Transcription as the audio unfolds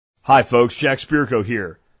Hi folks, Jack Spirko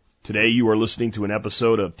here. Today you are listening to an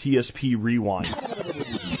episode of TSP Rewind.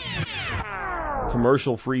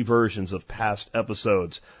 Commercial-free versions of past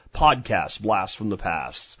episodes, podcast blasts from the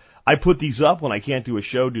past. I put these up when I can't do a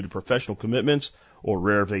show due to professional commitments or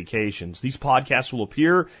rare vacations. These podcasts will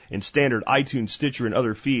appear in standard iTunes, Stitcher, and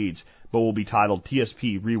other feeds, but will be titled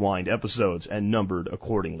TSP Rewind episodes and numbered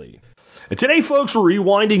accordingly. And today, folks, we're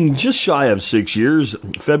rewinding just shy of 6 years,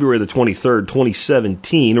 February the 23rd,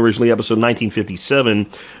 2017, originally episode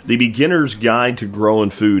 1957, The Beginner's Guide to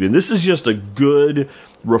Growing Food. And this is just a good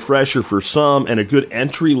refresher for some and a good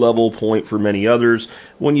entry-level point for many others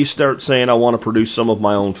when you start saying, I want to produce some of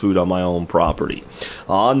my own food on my own property.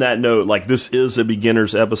 On that note, this is a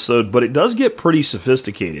beginner's episode, but it does get pretty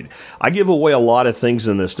sophisticated. I give away a lot of things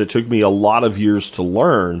in this that took me a lot of years to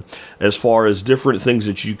learn as far as different things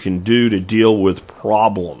that you can do to deal with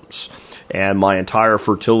problems. And my entire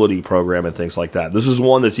fertility program and things like that. This is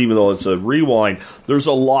one that's, even though it's a rewind, there's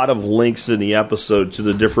a lot of links in the episode to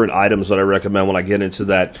the different items that I recommend when I get into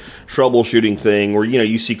that troubleshooting thing, or,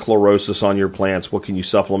 you see chlorosis on your plants, what can you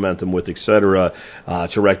supplement them with, etc.,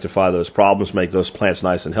 to rectify those problems, make those plants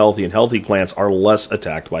nice and healthy plants are less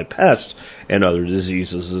attacked by pests and other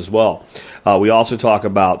diseases as well. We also talk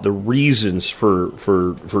about the reasons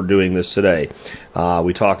for doing this today.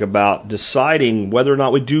 We talk about deciding whether or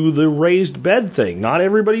not we do the raised bed thing. Not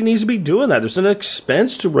everybody needs to be doing that. There's an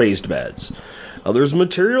expense to raised beds. There's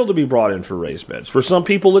material to be brought in for raised beds. For some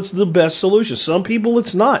people, it's the best solution. Some people,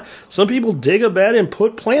 it's not. Some people dig a bed and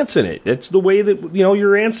put plants in it. It's the way that,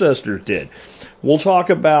 your ancestors did. We'll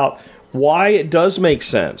talk about why it does make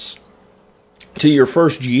sense to your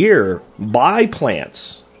first year buy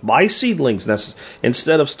plants. Buy seedlings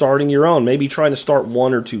instead of starting your own. Maybe trying to start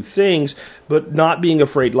one or two things, but not being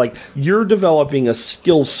afraid. You're developing a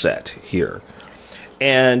skill set here.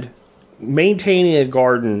 And maintaining a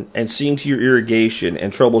garden and seeing to your irrigation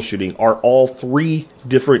and troubleshooting are all three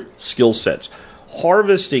different skill sets.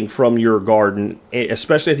 Harvesting from your garden,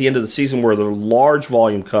 especially at the end of the season where the large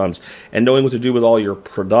volume comes, and knowing what to do with all your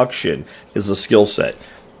production is a skill set.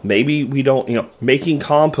 Maybe we don't, making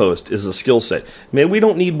compost is a skill set. Maybe we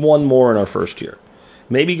don't need one more in our first year.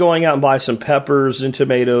 Maybe going out and buy some peppers and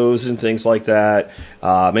tomatoes and things like that.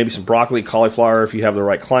 Maybe some broccoli, cauliflower if you have the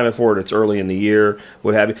right climate for it. It's early in the year,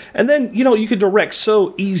 what have you. And then, you could direct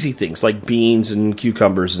sow easy things like beans and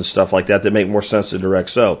cucumbers and stuff like that make more sense to direct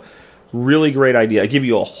sow. Really great idea. I give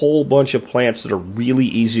you a whole bunch of plants that are really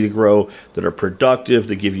easy to grow, that are productive,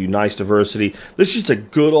 that give you nice diversity. This is just a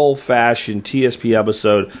good old-fashioned TSP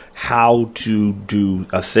episode, how to do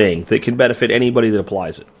a thing that can benefit anybody that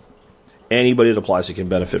applies it. Anybody that applies it can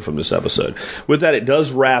benefit from this episode. With that, it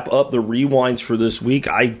does wrap up the rewinds for this week.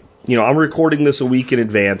 I'm recording this a week in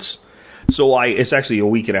advance. So it's actually a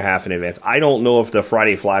week and a half in advance. I don't know if the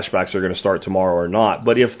Friday flashbacks are going to start tomorrow or not,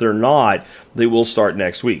 but if they're not, they will start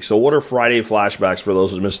next week. So what are Friday flashbacks for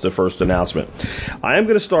those who missed the first announcement? I am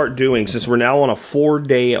going to start doing, since we're now on a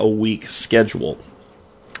 4-day-a-week schedule,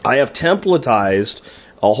 I have templatized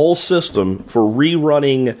a whole system for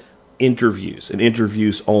rerunning interviews and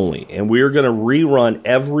interviews only. And we're going to rerun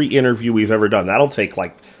every interview we've ever done. That'll take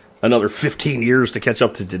another 15 years to catch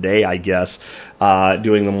up to today, I guess,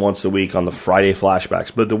 doing them once a week on the Friday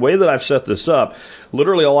flashbacks. But the way that I've set this up,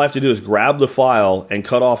 literally all I have to do is grab the file and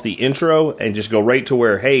cut off the intro and just go right to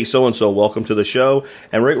where, hey, so-and-so, welcome to the show,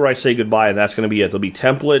 and right where I say goodbye, and that's going to be it. There'll be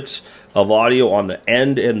templates of audio on the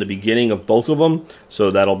end and the beginning of both of them,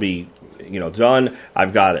 so that'll be done.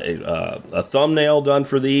 I've got a thumbnail done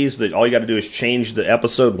for these that all you got to do is change the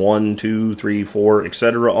episode 1, 2, 3, 4,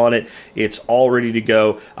 etc. on it. It's all ready to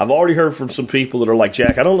go. I've already heard from some people that are like,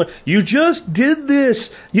 Jack, I don't know, you just did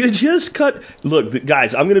this. You just cut. Look,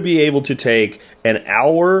 guys, I'm going to be able to take an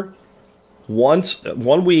hour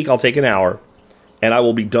one week. I'll take an hour, and I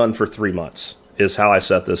will be done for 3 months. Is how I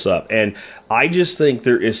set this up, and I just think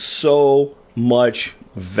there is so much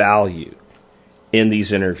value in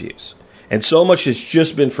these interviews. And so much has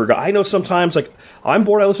just been forgotten. I know sometimes, I'm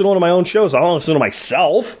bored, I listen to one of my own shows. I don't listen to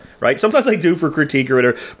myself, right? Sometimes I do for critique or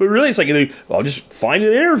whatever. But really, it's I'll just find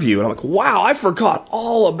an interview. And I'm like, wow, I forgot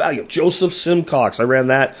all about Joseph Simcox. I ran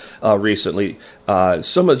that recently.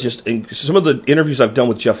 Some of the interviews I've done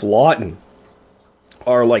with Jeff Lawton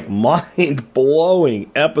are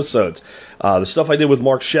mind-blowing episodes. The stuff I did with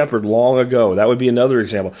Mark Shepard long ago, that would be another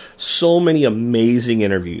example. So many amazing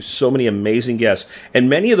interviews, so many amazing guests, and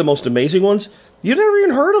many of the most amazing ones, you've never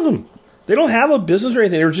even heard of them. They don't have a business or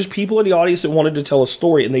anything. They were just people in the audience that wanted to tell a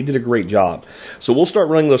story, and they did a great job. So we'll start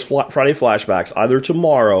running those Friday flashbacks either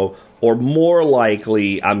tomorrow or more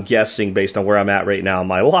likely, I'm guessing based on where I'm at right now in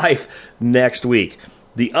my life, next week.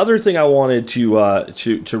 The other thing I wanted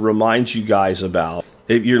to remind you guys about,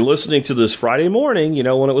 if you're listening to this Friday morning,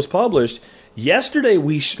 when it was published, yesterday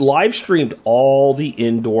we live streamed all the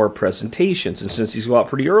indoor presentations, and since these go out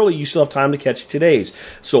pretty early, you still have time to catch today's.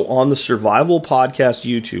 So on the Survival Podcast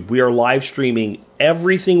YouTube, we are live streaming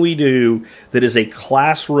everything we do that is a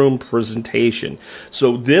classroom presentation.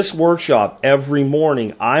 So this workshop, every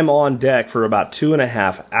morning, I'm on deck for about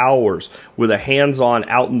 2.5 hours with a hands-on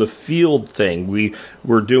out in the field thing.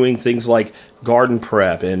 We're doing things like garden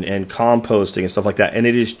prep and composting and stuff like that, and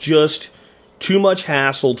it is just too much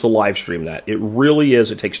hassle to live stream that. It really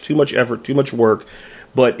is. It takes too much effort, too much work.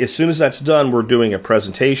 But as soon as that's done, we're doing a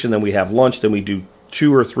presentation, then we have lunch, then we do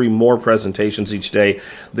 2 or 3 more presentations each day.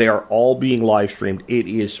 They are all being live streamed. It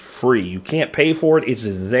is free. You can't pay for it. It's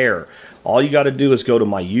there. All you got to do is go to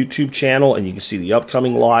my YouTube channel, and you can see the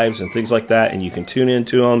upcoming lives and things like that, and you can tune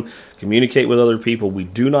into them, communicate with other people. We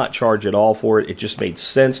do not charge at all for it. It just made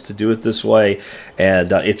sense to do it this way,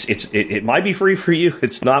 and it might be free for you.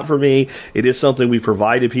 It's not for me. It is something we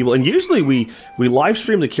provide to people, and usually we live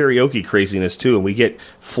stream the karaoke craziness too, and we get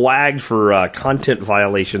flagged for content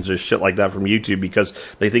violations or shit like that from YouTube because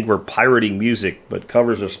they think we're pirating music, but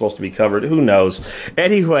covers are supposed to be covered. Who knows?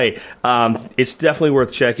 Anyway, it's definitely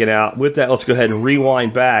worth checking out. With that, let's go ahead and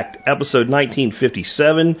rewind back. Episode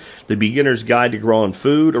 1957, The Beginner's Guide to Growing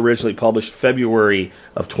Food, originally published February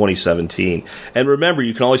of 2017. And remember,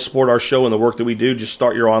 you can always support our show and the work that we do. Just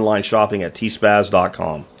start your online shopping at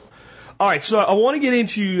tspaz.com. All right, so I want to get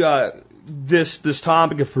into this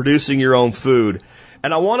topic of producing your own food.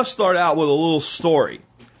 And I want to start out with a little story.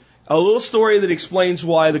 A little story that explains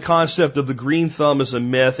why the concept of the green thumb is a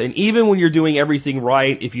myth. And even when you're doing everything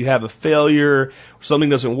right, if you have a failure, or something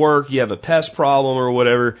doesn't work, you have a pest problem or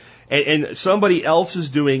whatever, and somebody else is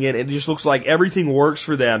doing it, and it just looks like everything works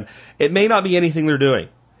for them, it may not be anything they're doing.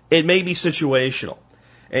 It may be situational.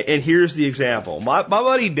 And here's the example. My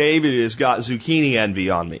buddy David has got zucchini envy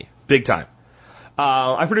on me. Big time.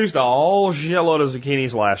 I produced a whole shitload of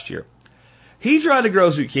zucchinis last year. He tried to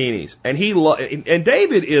grow zucchinis, and and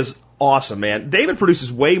David is awesome, man. David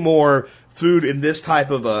produces way more food in this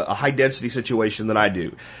type of a high-density situation than I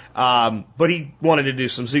do. But he wanted to do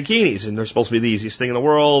some zucchinis, and they're supposed to be the easiest thing in the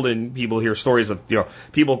world, and people hear stories of,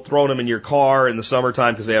 people throwing them in your car in the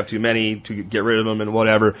summertime because they have too many to get rid of them and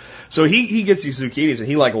whatever. So he gets these zucchinis, and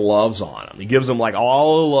he, loves on them. He gives them,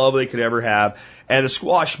 all the love they could ever have, and the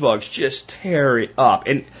squash bugs just tear it up.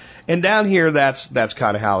 And down here, that's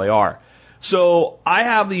kind of how they are. So I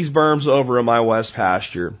have these berms over in my west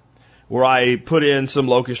pasture where I put in some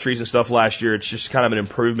locust trees and stuff last year. It's just kind of an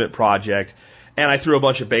improvement project. And I threw a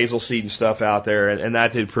bunch of basil seed and stuff out there, and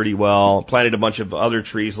that did pretty well. Planted a bunch of other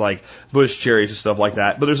trees like bush cherries and stuff like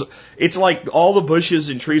that. But it's like all the bushes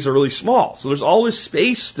and trees are really small. So there's all this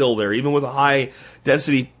space still there, even with a high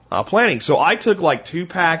density planting. So I took 2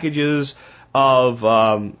 packages of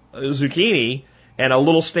zucchini and a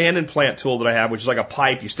little stand-in plant tool that I have, which is like a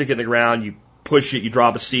pipe. You stick it in the ground, you push it, you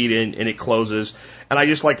drop a seed in, and it closes. And I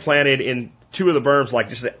just planted in 2 of the berms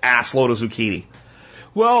just an ass load of zucchini.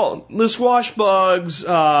 Well, the squash bugs,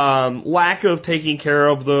 lack of taking care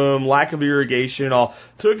of them, lack of irrigation, all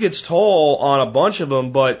took its toll on a bunch of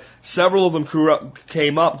them, but several of them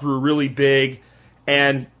grew really big.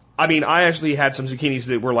 And I actually had some zucchinis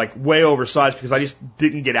that were way oversized because I just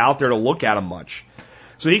didn't get out there to look at them much.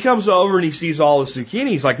 So he comes over and he sees all the zucchini.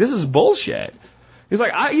 He's like, "This is bullshit." He's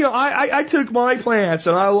like, I took my plants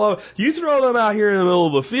and I love, you throw them out here in the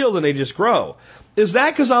middle of the field and they just grow. Is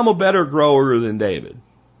that because I'm a better grower than David?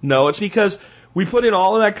 No, it's because we put in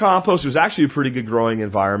all of that compost. It was actually a pretty good growing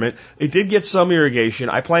environment. It did get some irrigation.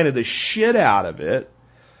 I planted the shit out of it.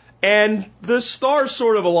 And the stars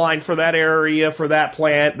sort of aligned for that area, for that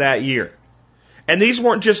plant that year. And these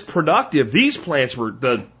weren't just productive. These plants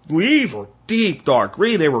the leaves were deep, dark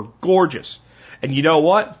green. They were gorgeous. And you know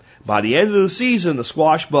what? By the end of the season, the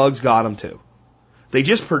squash bugs got them too. They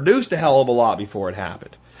just produced a hell of a lot before it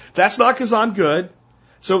happened. That's not because I'm good.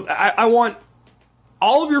 So I want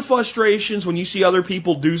all of your frustrations when you see other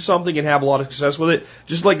people do something and have a lot of success with it,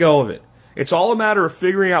 just let go of it. It's all a matter of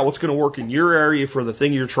figuring out what's going to work in your area for the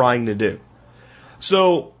thing you're trying to do.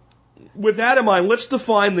 So, with that in mind, let's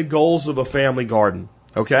define the goals of a family garden,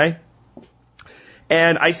 okay?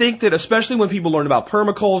 And I think that especially when people learn about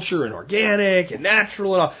permaculture and organic and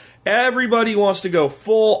natural and all, everybody wants to go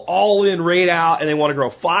full all-in right out, and they want to grow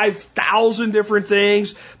 5,000 different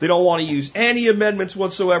things. They don't want to use any amendments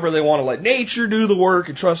whatsoever. They want to let nature do the work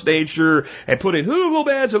and trust nature and put in hugel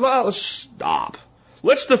beds and let's stop.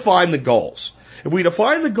 Let's define the goals. If we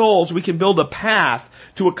define the goals, we can build a path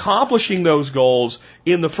to accomplishing those goals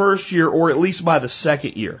in the first year or at least by the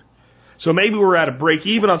second year. So maybe we're at a break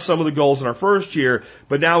even on some of the goals in our first year,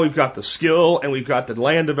 but now we've got the skill and we've got the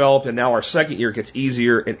land developed, and now our second year gets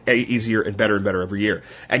easier and better every year.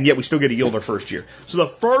 And yet we still get to yield our first year. So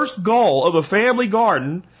the first goal of a family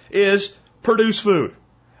garden is produce food.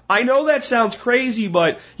 I know that sounds crazy,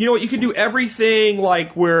 but you know what? You can do everything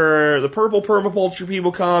like where the purple permaculture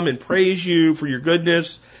people come and praise you for your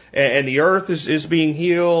goodness, and the earth is being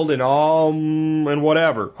healed and all and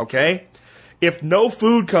whatever, okay? If no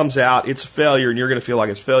food comes out, it's a failure, and you're going to feel like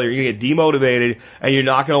it's a failure. You're going to get demotivated, and you're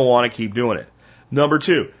not going to want to keep doing it. Number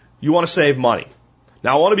two, you want to save money.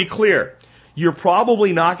 Now, I want to be clear. You're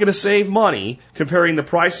probably not going to save money comparing the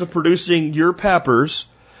price of producing your peppers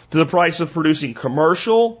to the price of producing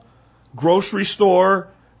commercial, grocery store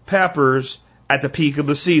peppers at the peak of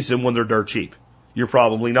the season when they're dirt cheap. You're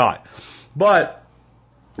probably not. But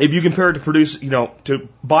if you compare it to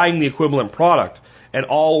buying the equivalent product, an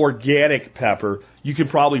all organic pepper, you can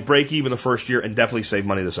probably break even the first year and definitely save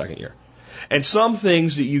money the second year. And some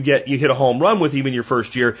things that you hit a home run with even your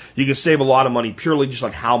first year, you can save a lot of money purely just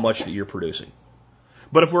on how much that you're producing.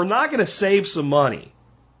 But if we're not going to save some money,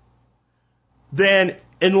 then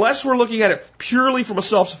unless we're looking at it purely from a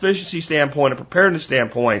self-sufficiency standpoint, a preparedness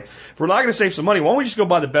standpoint, if we're not going to save some money, why don't we just go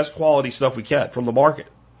buy the best quality stuff we can from the market?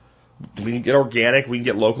 We can get organic, we can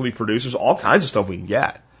get locally produced, there's all kinds of stuff we can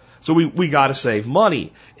get. So we got to save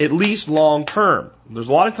money, at least long term. There's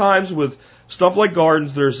a lot of times with stuff like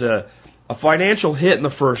gardens, there's a financial hit in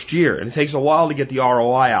the first year, and it takes a while to get the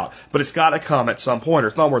ROI out, but it's got to come at some point, or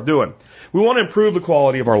it's not worth doing. We want to improve the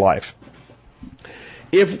quality of our life.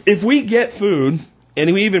 If we get food,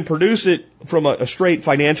 and we even produce it from a straight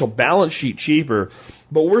financial balance sheet cheaper,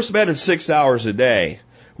 but we're spending 6 hours a day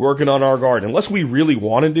working on our garden, unless we really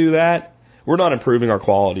want to do that, we're not improving our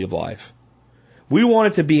quality of life. We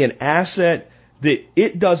want it to be an asset that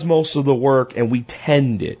it does most of the work and we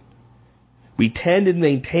tend it. We tend and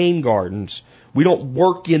maintain gardens. We don't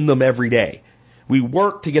work in them every day. We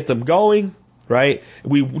work to get them going, right?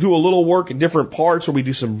 We do a little work in different parts, or we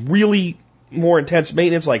do some really more intense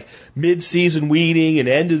maintenance like mid-season weeding and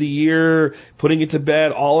end of the year, putting it to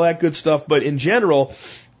bed, all that good stuff. But in general,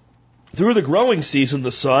 through the growing season,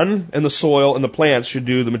 the sun and the soil and the plants should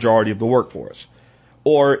do the majority of the work for us,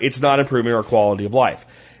 or it's not improving our quality of life.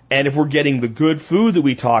 And if we're getting the good food that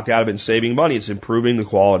we talked out of and saving money, it's improving the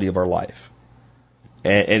quality of our life.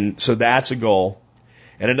 And so that's a goal.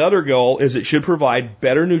 And another goal is it should provide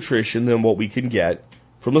better nutrition than what we can get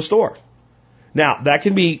from the store. Now, that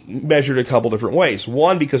can be measured a couple different ways.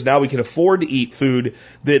 One, because now we can afford to eat food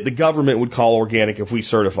that the government would call organic if we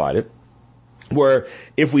certified it. Where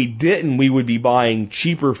if we didn't, we would be buying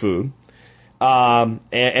cheaper food,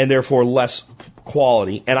 and therefore less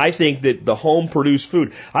quality. And I think that the home-produced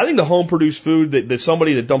food, that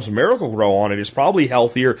somebody that dumps Miracle-Gro on it is probably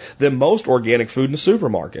healthier than most organic food in the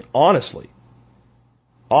supermarket, honestly.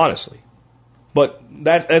 But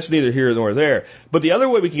that's neither here nor there. But the other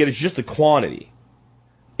way we can get is just the quantity.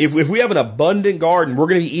 If we have an abundant garden, we're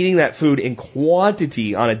going to be eating that food in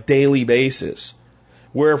quantity on a daily basis.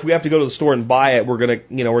 Where if we have to go to the store and buy it,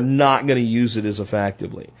 we're not going to use it as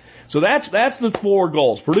effectively. So that's the 4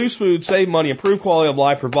 goals: produce food, save money, improve quality of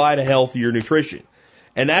life, provide a healthier nutrition,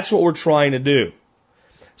 and that's what we're trying to do.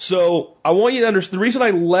 So I want you to understand. The reason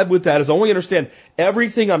I led with that is I want you to understand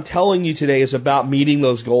everything I'm telling you today is about meeting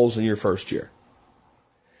those goals in your first year.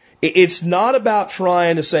 It's not about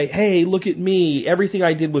trying to say, hey, look at me, everything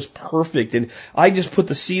I did was perfect, and I just put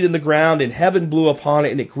the seed in the ground, and heaven blew upon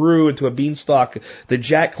it, and it grew into a beanstalk that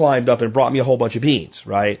Jack climbed up and brought me a whole bunch of beans,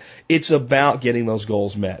 right? It's about getting those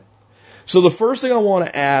goals met. So the first thing I want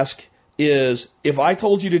to ask is, if I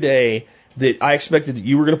told you today that I expected that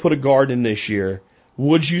you were going to put a garden this year,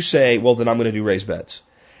 would you say, well, then I'm going to do raised beds?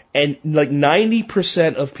 And like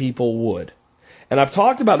 90% of people would. And I've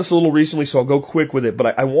talked about this a little recently, so I'll go quick with it,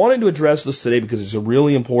 but I wanted to address this today because it's a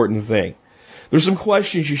really important thing. There's some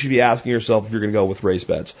questions you should be asking yourself if you're going to go with raised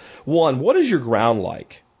beds. One, what is your ground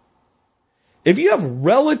like? If you have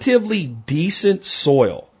relatively decent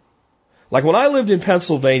soil, like when I lived in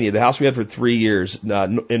Pennsylvania, the house we had for 3 years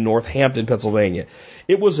in Northampton, Pennsylvania,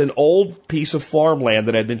 it was an old piece of farmland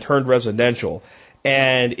that had been turned residential.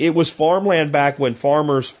 And it was farmland back when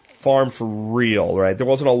farmers farmed for real, right? There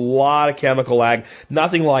wasn't a lot of chemical ag,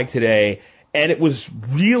 nothing like today. And it was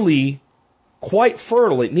really quite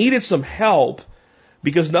fertile. It needed some help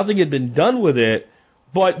because nothing had been done with it.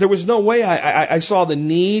 But there was no way I saw the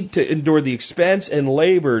need to endure the expense and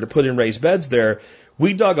labor to put in raised beds there.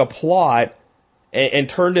 We dug a plot and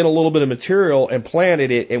turned in a little bit of material and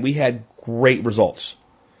planted it, and we had great results.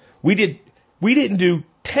 We didn't do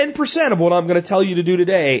 10% of what I'm going to tell you to do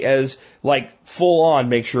today as like full on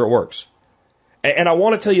make sure it works. And I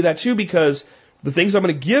want to tell you that too, because the things I'm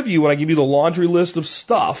going to give you when I give you the laundry list of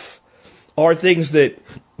stuff are things that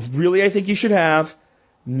really I think you should have,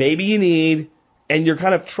 maybe you need, and your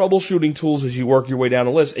kind of troubleshooting tools as you work your way down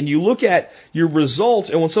the list. And you look at your results,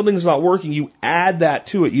 and when something's not working, you add that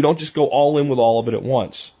to it. You don't just go all in with all of it at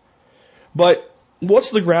once. But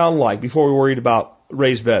what's the ground like before we're worried about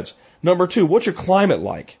raised beds? Number two, what's your climate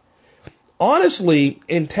like? Honestly,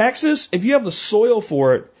 in Texas, if you have the soil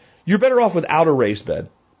for it, you're better off without a raised bed.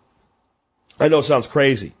 I know it sounds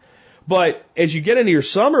crazy. But as you get into your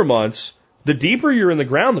summer months, the deeper you're in the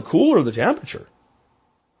ground, the cooler the temperature.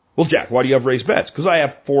 Well, Jack, why do you have raised beds? Because I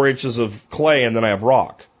have 4 inches of clay and then I have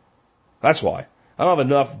rock. That's why. I don't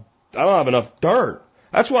have enough dirt.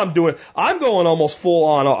 That's what I'm doing. I'm going almost full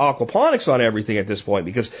on aquaponics on everything at this point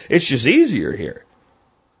because it's just easier here.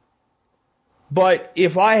 But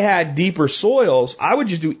if I had deeper soils, I would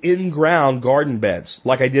just do in-ground garden beds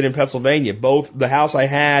like I did in Pennsylvania, both the house I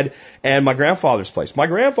had and my grandfather's place. My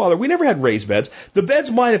grandfather, we never had raised beds. The beds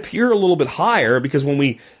might appear a little bit higher because when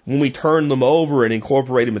we turned them over and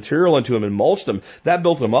incorporated material into them and mulched them, that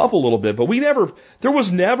built them up a little bit. But there was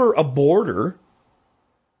never a border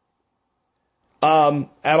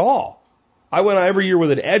at all. I went out every year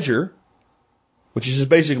with an edger, which is just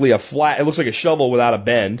basically a flat, it looks like a shovel without a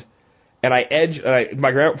bend. And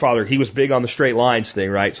my grandfather, he was big on the straight lines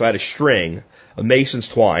thing, right? So I had a string, a mason's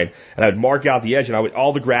twine, and I would mark out the edge, and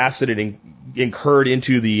all the grass that had incurred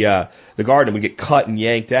into the garden would get cut and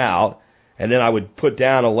yanked out, and then I would put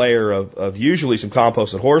down a layer of usually some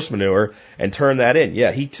composted horse manure and turn that in.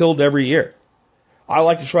 Yeah, he tilled every year. I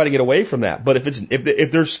like to try to get away from that, but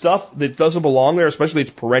if there's stuff that doesn't belong there, especially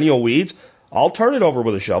it's perennial weeds, I'll turn it over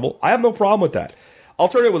with a shovel. I have no problem with that. I'll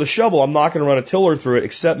turn it with a shovel. I'm not going to run a tiller through it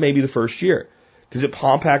except maybe the first year because it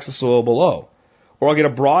compacts the soil below. Or I'll get a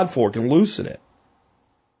broad fork and loosen it.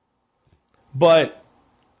 But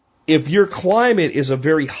if your climate is a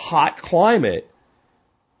very hot climate,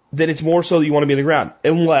 then it's more so that you want to be in the ground.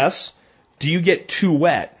 Unless, do you get too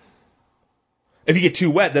wet? If you get too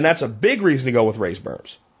wet, then that's a big reason to go with raised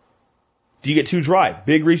berms. Do you get too dry?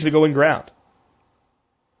 Big reason to go in ground.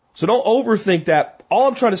 So don't overthink that. All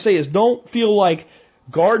I'm trying to say is don't feel like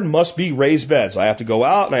garden must be raised beds. I have to go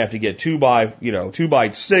out and I have to get 2 by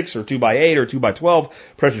 6 or 2 by 8 or 2 by 12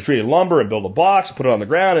 pressure treated lumber and build a box, put it on the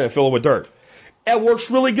ground and fill it with dirt. It works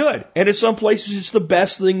really good. And in some places it's the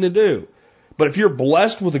best thing to do. But if you're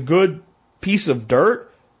blessed with a good piece of dirt,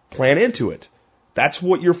 plant into it. That's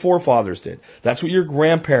what your forefathers did. That's what your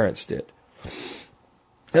grandparents did.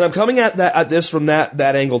 And I'm coming at this from that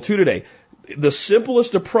angle too today. The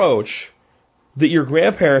simplest approach that your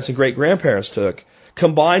grandparents and great-grandparents took,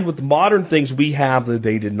 combined with the modern things we have that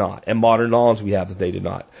they did not, and modern knowledge we have that they did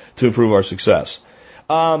not, to improve our success.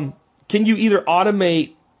 Can you either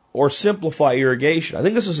automate or simplify irrigation? I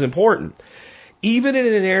think this is important. Even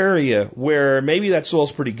in an area where maybe that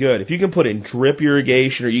soil's pretty good, if you can put in drip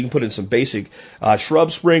irrigation or you can put in some basic shrub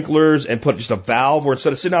sprinklers and put just a valve where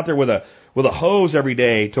instead of sitting out there with a hose every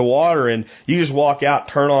day to water and you just walk out,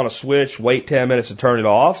 turn on a switch, wait 10 minutes and turn it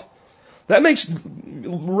off, that makes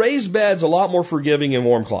raised beds a lot more forgiving in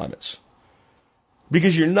warm climates.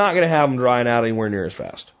 Because you're not going to have them drying out anywhere near as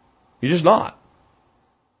fast. You're just not.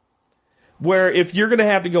 Where if you're going to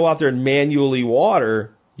have to go out there and manually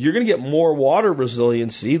water, you're going to get more water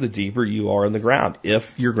resiliency the deeper you are in the ground, if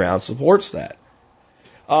your ground supports that.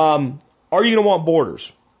 Are you going to want borders?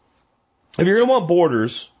 If you're going to want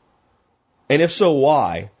borders, and if so,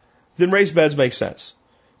 why, then raised beds make sense.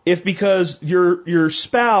 If because your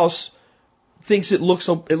spouse thinks it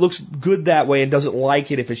looks good that way and doesn't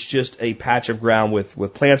like it if it's just a patch of ground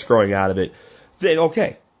with plants growing out of it, then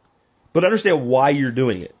okay. But understand why you're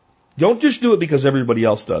doing it. Don't just do it because everybody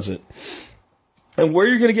else does it. And where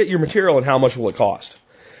you're going to get your material and how much will it cost.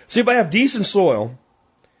 See, if I have decent soil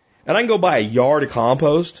and I can go buy a yard of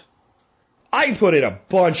compost, I can put in a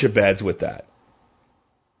bunch of beds with that.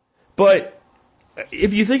 But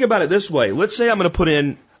if you think about it this way, let's say I'm going to put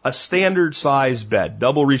in a standard size bed,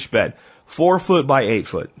 double reach bed, 4 foot by 8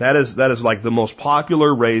 foot. That is like the most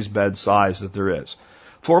popular raised bed size that there is.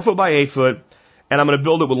 4 foot by 8 foot, and I'm going to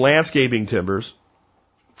build it with landscaping timbers.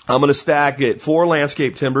 I'm going to stack it 4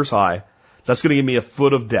 landscape timbers high. That's going to give me a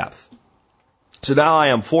foot of depth. So now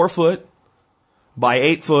I am 4 foot by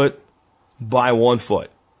 8 foot by 1 foot.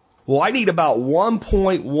 Well, I need about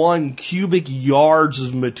 1.1 cubic yards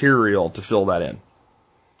of material to fill that in.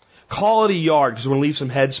 Call it a yard because we're going to leave some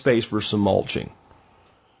head space for some mulching.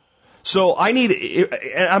 So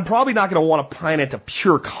I'm probably not going to want to plant into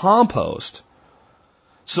pure compost.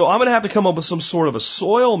 So I'm going to have to come up with some sort of a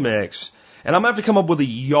soil mix, and I'm going to have to come up with a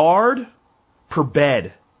yard per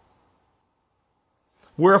bed.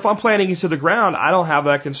 Where if I'm planting into the ground, I don't have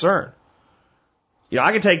that concern. You know,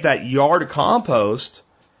 I can take that yard of compost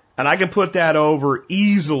and I can put that over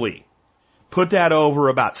easily. Put that over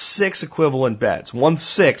about 6 equivalent beds,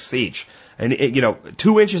 1/6 each, and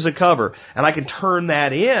 2 inches of cover, and I can turn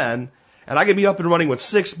that in, and I can be up and running with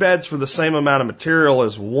 6 beds for the same amount of material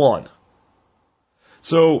as 1.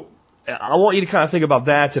 So I want you to kind of think about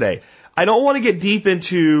that today. I don't want to get deep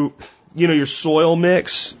into, your soil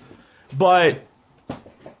mix, but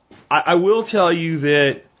I will tell you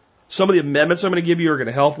that some of the amendments I'm going to give you are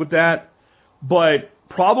going to help with that, but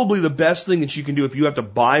probably the best thing that you can do if you have to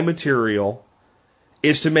buy material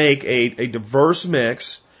is to make a diverse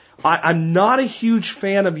mix. I'm not a huge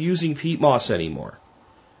fan of using peat moss anymore.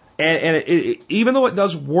 And even though it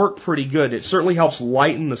does work pretty good, it certainly helps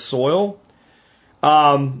lighten the soil.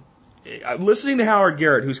 Listening to Howard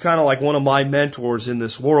Garrett, who's kind of like one of my mentors in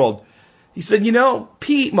this world, he said,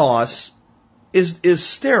 peat moss is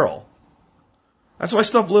sterile. That's why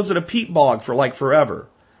stuff lives in a peat bog for like forever.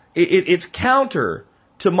 It's counter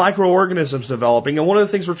to microorganisms developing, and one of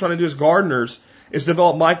the things we're trying to do as gardeners is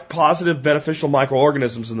develop positive, beneficial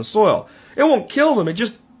microorganisms in the soil. It won't kill them. It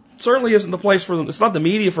just certainly isn't the place for them. It's not the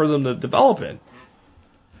media for them to develop in.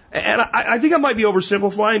 And I think I might be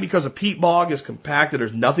oversimplifying because a peat bog is compacted.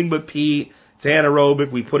 There's nothing but peat. It's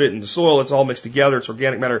anaerobic. We put it in the soil. It's all mixed together. It's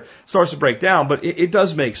organic matter. It starts to break down, but it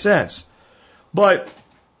does make sense. But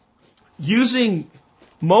using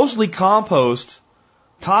mostly compost,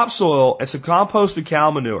 topsoil, and some composted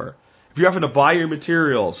cow manure, if you're having to buy your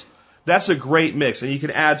materials, that's a great mix. And you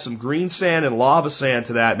can add some green sand and lava sand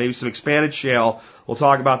to that, maybe some expanded shale. We'll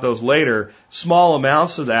talk about those later. Small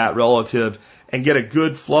amounts of that relative, and get a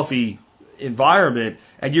good fluffy environment,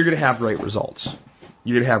 and you're going to have great results.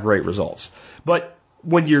 You're going to have great results. But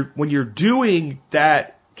when you're doing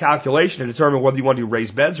that calculation to determine whether you want to do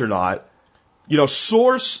raised beds or not,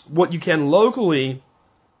 source what you can locally.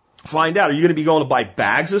 Find out, are you going to be going to buy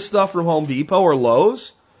bags of stuff from Home Depot or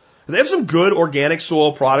Lowe's? They have some good organic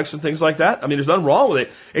soil products and things like that. I mean, there's nothing wrong with it.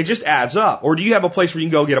 It just adds up. Or do you have a place where you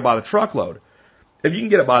can go get it by the truckload? If you can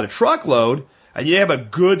get it by the truckload, and you have a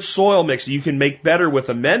good soil mix that you can make better with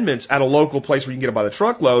amendments at a local place where you can get it by the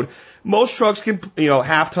truckload, most trucks can,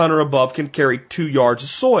 half ton or above can carry 2 yards of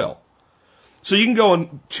soil. So you can go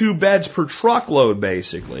in 2 beds per truckload,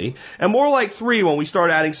 basically, and more like 3 when we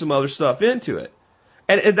start adding some other stuff into it.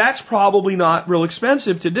 And that's probably not real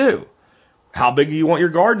expensive to do. How big do you want your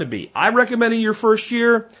garden to be? I'm recommending your first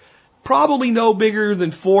year, probably no bigger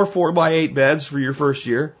than 4 4x8 beds for your first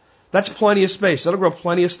year. That's plenty of space. That'll grow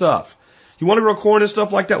plenty of stuff. You want to grow corn and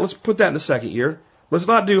stuff like that, let's put that in the second year. Let's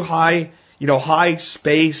not do high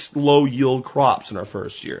space, low yield crops in our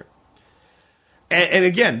first year. And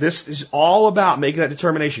again, this is all about making that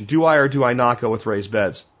determination. Do I or do I not go with raised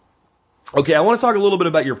beds? Okay, I want to talk a little bit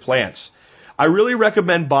about your plants. I really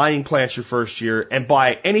recommend buying plants your first year and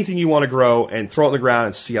buy anything you want to grow and throw it in the ground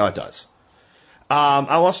and see how it does.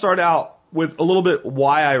 I want to start out with a little bit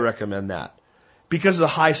why I recommend that. Because of the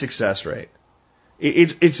high success rate.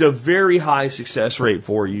 It's a very high success rate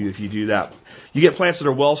for you if you do that. You get plants that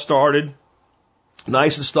are well started,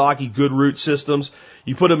 nice and stocky, good root systems.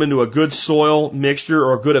 You put them into a good soil mixture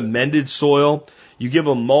or a good amended soil. You give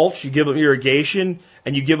them mulch, you give them irrigation,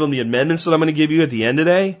 and you give them the amendments that I'm going to give you at the end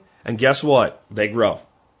today. And guess what? They grow.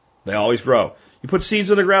 They always grow. You put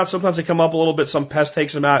seeds in the ground, sometimes they come up a little bit, some pest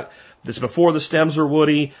takes them out. It's before the stems are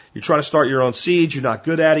woody. You're trying to start your own seeds. You're not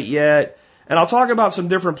good at it yet. And I'll talk about some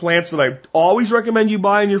different plants that I always recommend you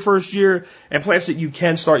buy in your first year, and plants that you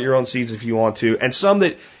can start your own seeds if you want to. And some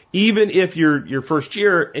that, even if your first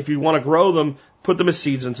year, if you want to grow them, put them as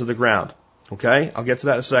seeds into the ground. Okay? I'll get to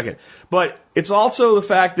that in a second. But it's also the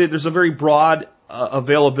fact that there's a very broad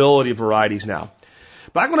availability of varieties now.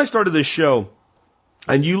 Back when I started this show,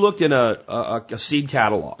 and you looked in a seed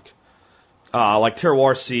catalog, like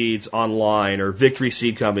Terroir Seeds online, or Victory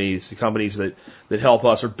Seed Companies, the companies that help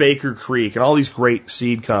us, or Baker Creek, and all these great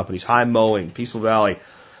seed companies, High Mowing, Peaceful Valley,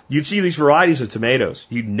 you'd see these varieties of tomatoes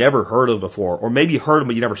you'd never heard of before, or maybe you heard them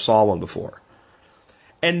but you never saw one before.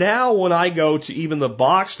 And now when I go to even the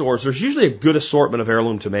box stores, there's usually a good assortment of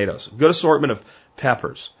heirloom tomatoes, a good assortment of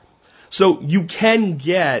peppers. So you can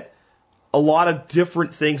get a lot of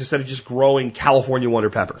different things instead of just growing California Wonder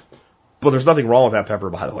Pepper. But there's nothing wrong with that pepper,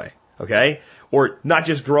 by the way. Okay? Or not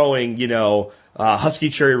just growing, husky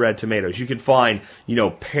cherry red tomatoes. You can find,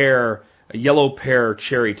 yellow pear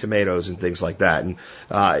cherry tomatoes and things like that.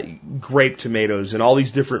 And grape tomatoes and all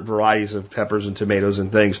these different varieties of peppers and tomatoes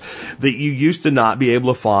and things that you used to not be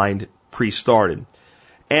able to find pre-started.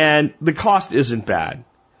 And the cost isn't bad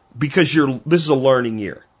because this is a learning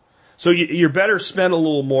year. So you're better spend a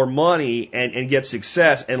little more money and get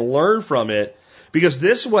success and learn from it. Because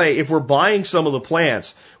this way, if we're buying some of the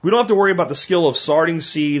plants, we don't have to worry about the skill of starting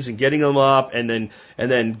seeds and getting them up and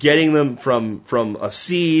then getting them from a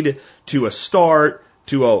seed to a start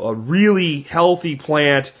to a really healthy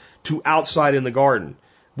plant to outside in the garden.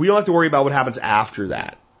 We don't have to worry about what happens after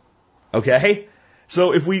that. Okay?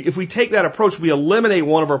 So if we take that approach, we eliminate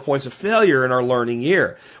one of our points of failure in our learning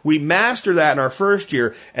year. We master that in our first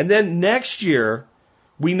year, and then next year,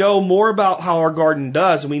 we know more about how our garden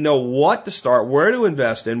does, and we know what to start, where to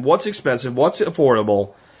invest in, what's expensive, what's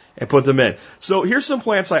affordable, and put them in. So here's some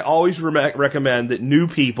plants I always recommend that new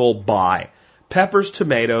people buy. Peppers,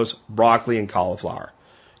 tomatoes, broccoli, and cauliflower.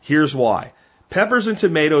 Here's why. Peppers and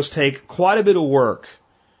tomatoes take quite a bit of work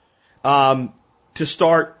to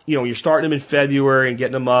start. You're starting them in February and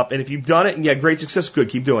getting them up, and if you've done it and you had great success, good,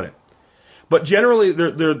 keep doing it. But generally,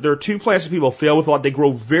 there are two plants that people fail with a lot. They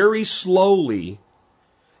grow very slowly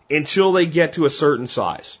until they get to a certain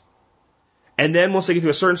size. And then once they get to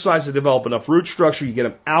a certain size, they develop enough root structure, you get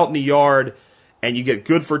them out in the yard, and you get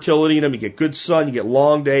good fertility in them, you get good sun, you get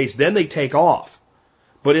long days, then they take off.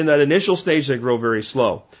 But in that initial stage, they grow very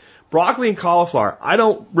slow. Broccoli and cauliflower, I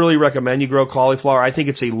don't really recommend you grow cauliflower. I think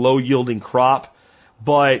it's a low-yielding crop,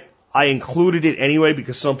 but I included it anyway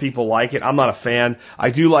because some people like it. I'm not a fan.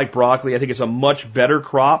 I do like broccoli. I think it's a much better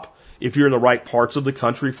crop if you're in the right parts of the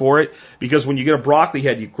country for it, because when you get a broccoli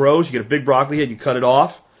head, it grows, you get a big broccoli head, you cut it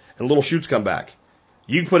off, and little shoots come back.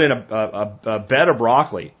 You can put in a bed of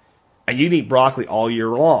broccoli, and you can eat broccoli all year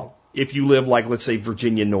long. If you live like, let's say,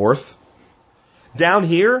 Virginia North. Down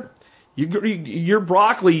here, your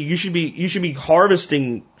broccoli, you should be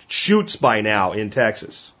harvesting shoots by now in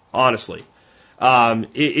Texas, honestly.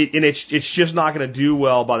 It's just not going to do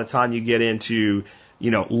well by the time you get into,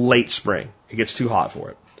 late spring. It gets too hot for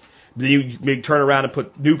it. Then you turn around and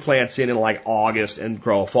put new plants in like August and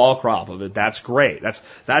grow a fall crop of it. That's great. That's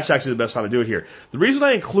actually the best time to do it here. The reason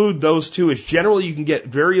I include those two is generally you can get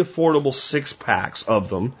very affordable 6-packs of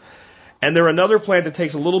them. And they're another plant that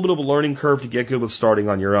takes a little bit of a learning curve to get good with starting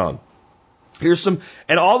on your own.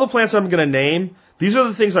 And all the plants I'm going to name, these are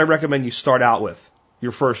the things I recommend you start out with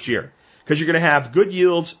your first year. Because you're going to have good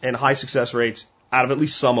yields and high success rates out of at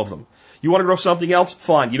least some of them. You want to grow something else?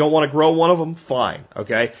 Fine. You don't want to grow one of them? Fine.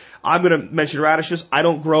 Okay? I'm going to mention radishes. I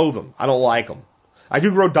don't grow them. I don't like them. I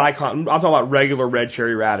do grow daikon. I'm talking about regular red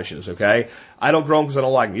cherry radishes, okay? I don't grow them because I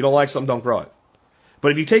don't like them. You don't like something, don't grow it.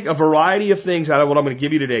 But if you take a variety of things out of what I'm going to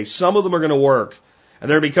give you today, some of them are going to work, and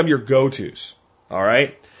they're going to become your go-tos. All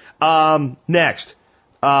right? Next.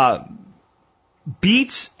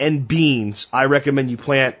 Beets and beans, I recommend you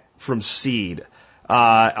plant from seed.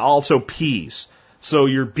 Also peas. So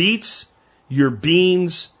your beets, your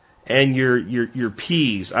beans, and your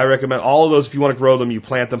peas. I recommend all of those, if you want to grow them, you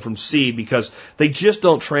plant them from seed because they just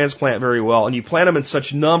don't transplant very well. And you plant them in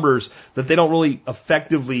such numbers that they don't really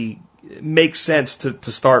effectively make sense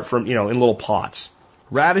to start from, in little pots.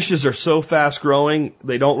 Radishes are so fast growing,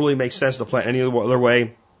 they don't really make sense to plant any other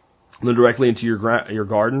way than directly into your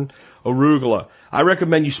garden. Arugula. I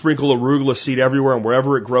recommend you sprinkle arugula seed everywhere, and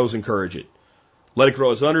wherever it grows, encourage it. Let it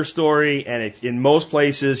grow as understory, and in most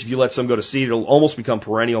places, if you let some go to seed, it'll almost become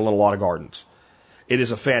perennial in a lot of gardens. It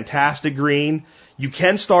is a fantastic green. You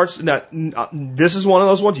can start, this is one of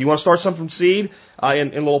those ones, you want to start some from seed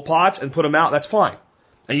in little pots and put them out, that's fine.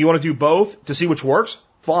 And you want to do both to see which works,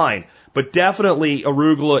 fine. But definitely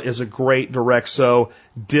arugula is a great direct sow.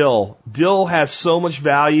 Dill. Dill has so much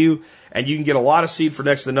value, and you can get a lot of seed for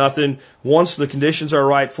next to nothing. Once the conditions are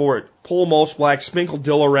right for it, pull a mulch bag, sprinkle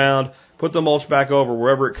dill around, put the mulch back over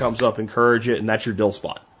wherever it comes up, encourage it, and that's your dill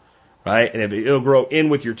spot, right? And if it'll grow in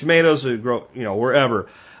with your tomatoes, it'll grow, wherever.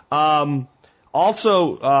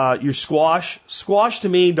 Also, your squash. Squash to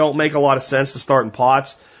me don't make a lot of sense to start in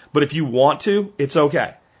pots, but if you want to, it's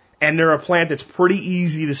okay. And they're a plant that's pretty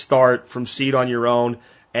easy to start from seed on your own,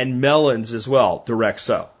 and melons as well, direct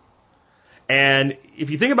sow. And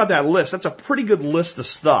if you think about that list, that's a pretty good list of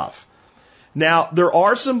stuff. Now, there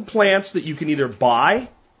are some plants that you can either buy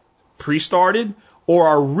pre-started or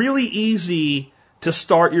are really easy to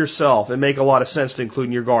start yourself and make a lot of sense to include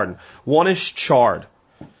in your garden. One is chard.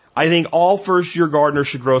 I think all first-year gardeners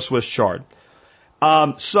should grow Swiss chard.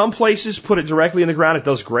 Some places put it directly in the ground. It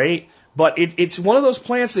does great. But it's one of those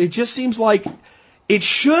plants that it just seems like it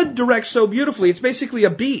should direct sow beautifully. It's basically a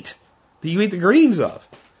beet that you eat the greens of.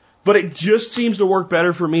 But it just seems to work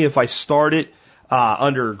better for me if I start it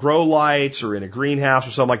under grow lights or in a greenhouse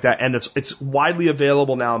or something like that. And it's widely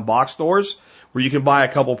available now in box stores where you can buy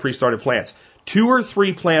a couple pre-started plants. 2 or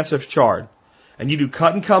 3 plants of chard. And you do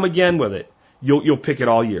cut and come again with it. You'll pick it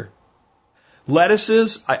all year.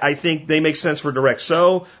 Lettuces, I think they make sense for direct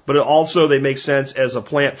sow, but also they make sense as a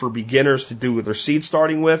plant for beginners to do with their seed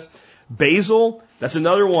starting with. Basil, that's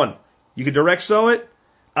another one. You can direct sow it,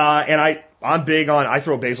 and I'm big on, I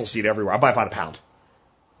throw basil seed everywhere. I buy about a pound.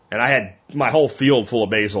 And I had my whole field full of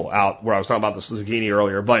basil out where I was talking about the zucchini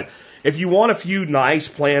earlier. But if you want a few nice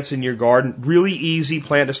plants in your garden, really easy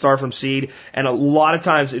plant to start from seed. And a lot of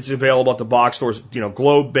times it's available at the box stores,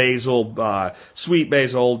 globe basil, sweet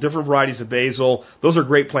basil, different varieties of basil. Those are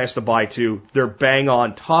great plants to buy too. They're bang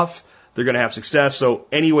on tough. They're going to have success. So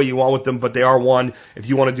any way you want with them, but they are one. If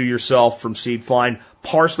you want to do yourself from seed, fine.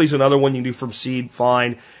 Parsley's another one you can do from seed,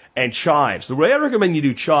 fine. And chives. The way I recommend you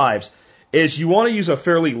do chives is you want to use a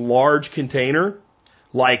fairly large container,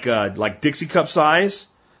 like Dixie cup size.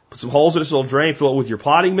 Put some holes in this little drain, fill it with your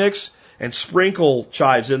potting mix, and sprinkle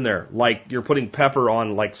chives in there like you're putting pepper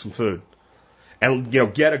on like some food. And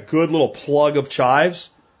get a good little plug of chives,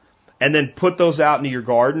 and then put those out into your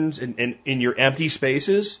gardens in your empty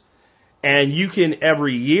spaces. And you can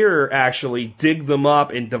every year actually dig them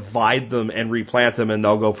up and divide them and replant them, and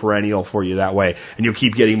they'll go perennial for you that way. And you'll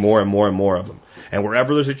keep getting more and more and more of them. And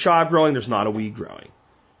wherever there's a chive growing, there's not a weed growing.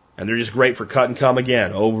 And they're just great for cut and come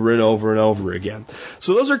again, over and over and over again.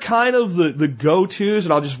 So those are kind of the go-tos,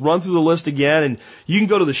 and I'll just run through the list again. And you can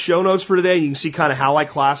go to the show notes for today. You can see kind of how I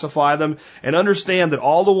classify them, and understand that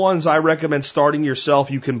all the ones I recommend starting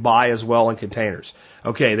yourself, you can buy as well in containers.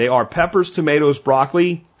 Okay, they are peppers, tomatoes,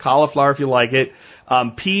 broccoli, cauliflower if you like it,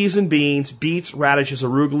 peas and beans, beets, radishes,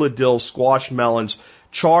 arugula, dill, squash, melons,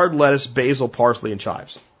 chard lettuce, basil, parsley, and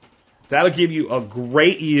chives. That'll give you a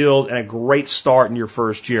great yield and a great start in your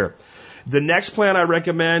first year. The next plant I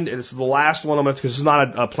recommend, and it's the last one because this is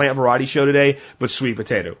not a plant variety show today, but sweet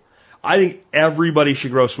potato. I think everybody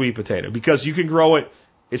should grow sweet potato because you can grow it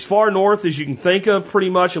as far north as you can think of pretty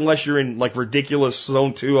much, unless you're in like ridiculous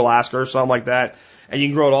Zone 2 Alaska or something like that, and you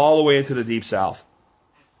can grow it all the way into the deep south.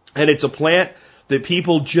 And it's a plant that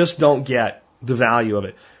people just don't get the value of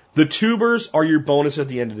it. The tubers are your bonus at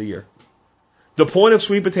the end of the year. The point of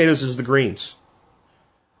sweet potatoes is the greens.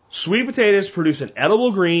 Sweet potatoes produce an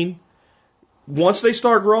edible green. Once they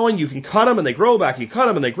start growing, you can cut them and they grow back. You cut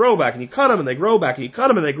them and they grow back. And you cut them and they grow back. And you cut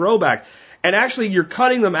them and they grow back. And actually, you're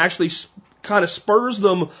cutting them actually kind of spurs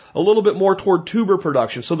them a little bit more toward tuber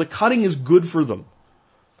production. So the cutting is good for them.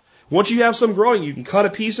 Once you have some growing, you can cut a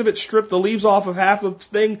piece of it, strip the leaves off of half the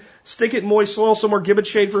thing, stick it in moist soil somewhere, give it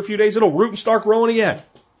shade for a few days. It'll root and start growing again.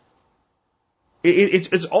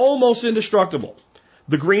 It's almost indestructible.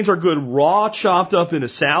 The greens are good raw, chopped up in a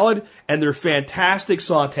salad, and they're fantastic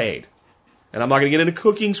sautéed. And I'm not going to get into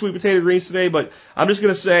cooking sweet potato greens today, but I'm just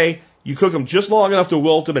going to say you cook them just long enough to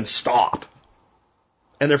wilt them and stop.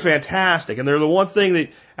 And they're fantastic. And they're the one thing that,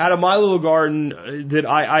 out of my little garden, that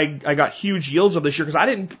I got huge yields of this year because I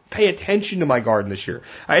didn't pay attention to my garden this year.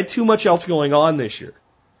 I had too much else going on this year.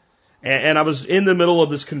 And I was in the middle of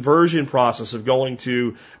this conversion process of going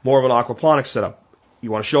to more of an aquaponics setup. You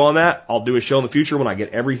want a show on that? I'll do a show in the future when I get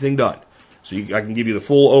everything done. So I can give you the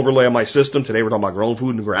full overlay of my system. Today we're talking about growing food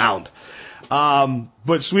in the ground.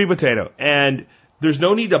 But sweet potato. And there's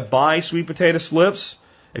no need to buy sweet potato slips.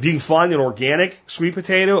 If you can find an organic sweet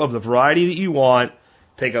potato of the variety that you want,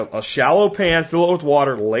 take a shallow pan, fill it with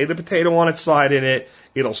water, lay the potato on its side in it.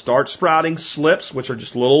 It'll start sprouting slips, which are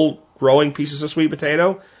just little growing pieces of sweet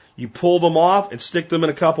potato. You pull them off and stick them in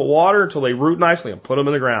a cup of water until they root nicely and put them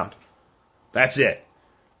in the ground. That's it.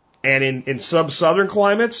 And in sub-southern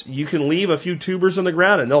climates, you can leave a few tubers in the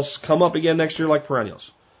ground and they'll come up again next year like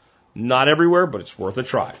perennials. Not everywhere, but it's worth a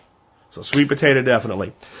try. So sweet potato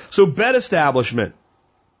definitely. So bed establishment.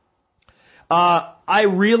 I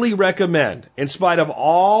really recommend, in spite of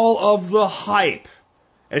all of the hype,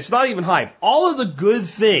 and it's not even hype, all of the good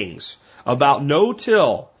things about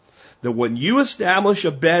no-till, that when you establish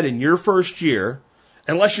a bed in your first year,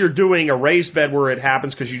 unless you're doing a raised bed where it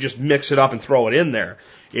happens because you just mix it up and throw it in there,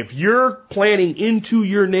 if you're planting into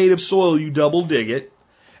your native soil, you double dig it.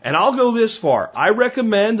 And I'll go this far. I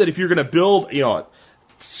recommend that if you're going to build, you're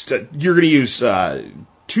going to use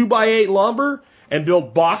 2x8 lumber and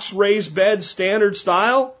build box raised beds standard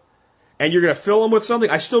style, and you're going to fill them with something,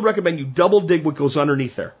 I still recommend you double dig what goes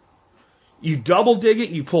underneath there. You double dig it,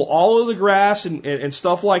 you pull all of the grass and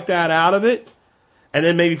stuff like that out of it, and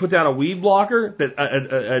then maybe put down a weed blocker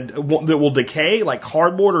that will decay, like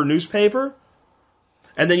cardboard or newspaper,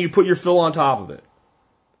 and then you put your fill on top of it.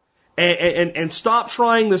 And stop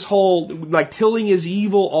trying this whole, like, tilling is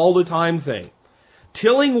evil all the time thing.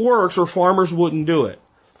 Tilling works or farmers wouldn't do it.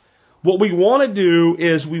 What we want to do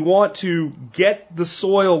is we want to get the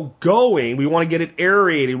soil going. We want to get it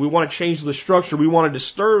aerated. We want to change the structure. We want to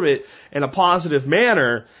disturb it in a positive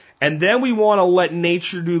manner. And then we want to let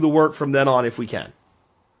nature do the work from then on if we can.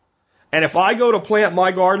 And if I go to plant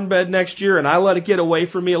my garden bed next year and I let it get away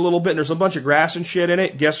from me a little bit and there's a bunch of grass and shit in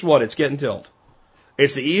it, guess what? It's getting tilled.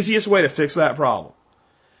 It's the easiest way to fix that problem.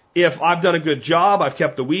 If I've done a good job, I've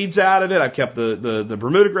kept the weeds out of it, I've kept the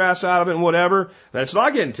Bermuda grass out of it and whatever, then it's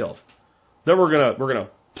not getting tilled. Then we're gonna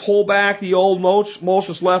pull back the old mulch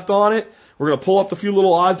that's left on it. We're gonna pull up the few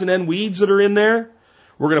little odds and end weeds that are in there.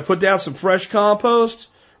 We're gonna put down some fresh compost.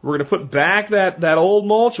 We're going to put back that old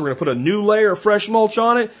mulch. We're going to put a new layer of fresh mulch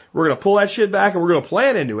on it. We're going to pull that shit back and we're going to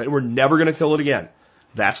plant into it. And we're never going to till it again.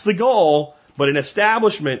 That's the goal. But in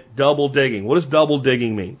establishment, double digging. What does double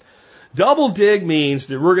digging mean? Double dig means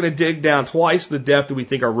that we're going to dig down twice the depth that we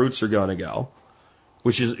think our roots are going to go,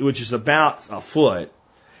 which is about a foot.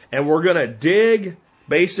 And we're going to dig,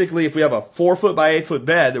 basically, if we have a 4 foot by 8 foot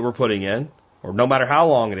bed that we're putting in, or no matter how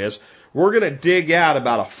long it is, we're going to dig out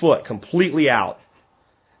about a foot completely out.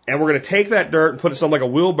 And we're going to take that dirt and put it something like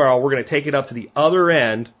a wheelbarrow. We're going to take it up to the other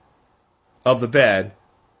end of the bed.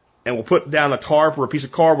 And we'll put down a tarp or a piece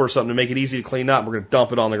of cardboard or something to make it easy to clean up. We're going to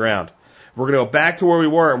dump it on the ground. We're going to go back to where we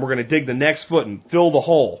were and we're going to dig the next foot and fill the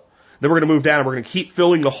hole. Then we're going to move down and we're going to keep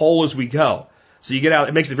filling the hole as we go. So you get out.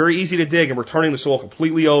 It makes it very easy to dig and we're turning the soil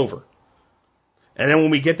completely over. And then when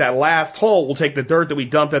we get that last hole, we'll take the dirt that we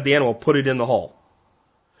dumped at the end and we'll put it in the hole.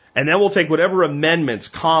 And then we'll take whatever amendments,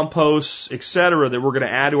 composts, etc., that we're going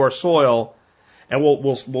to add to our soil, and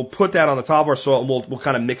we'll put that on the top of our soil, and we'll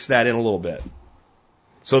kind of mix that in a little bit,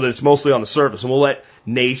 so that it's mostly on the surface. And we'll let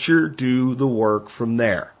nature do the work from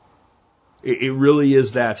there. It really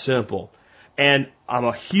is that simple. And I'm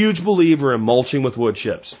a huge believer in mulching with wood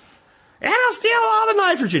chips. And I'll steal all the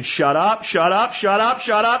nitrogen. Shut up! Shut up! Shut up!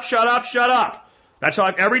 Shut up! Shut up! Shut up! That's how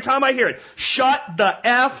every time I hear it. Shut the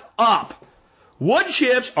F up! Wood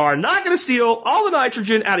chips are not going to steal all the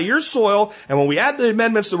nitrogen out of your soil, and when we add the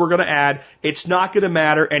amendments that we're going to add, it's not going to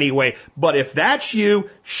matter anyway. But if that's you,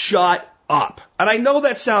 shut up. And I know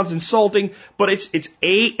that sounds insulting, but it's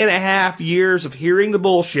 8.5 years of hearing the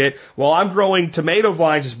bullshit while I'm growing tomato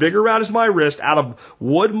vines as big around as my wrist out of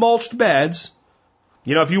wood mulched beds.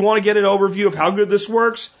 You know, if you want to get an overview of how good this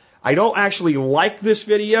works, I don't actually like this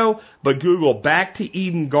video, but Google Back to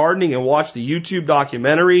Eden Gardening and watch the YouTube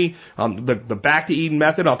documentary, the Back to Eden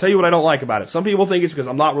method. I'll tell you what I don't like about it. Some people think it's because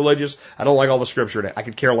I'm not religious. I don't like all the scripture in it. I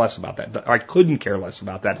could care less about that. I couldn't care less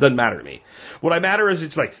about that. It doesn't matter to me. What I matter is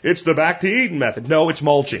it's the Back to Eden method. No, it's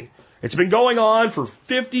mulching. It's been going on for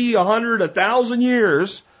 50, 100, 1,000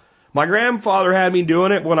 years. My grandfather had me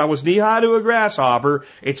doing it when I was knee-high to a grasshopper.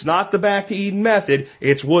 It's not the Back to Eden method.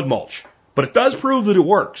 It's wood mulch. But it does prove that it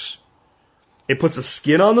works. It puts a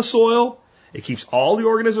skin on the soil. It keeps all the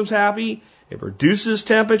organisms happy. It reduces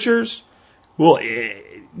temperatures. Well,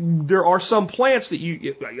 there are some plants that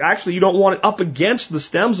you don't want it up against the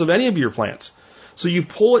stems of any of your plants. So you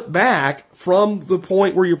pull it back from the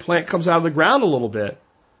point where your plant comes out of the ground a little bit.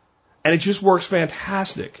 And it just works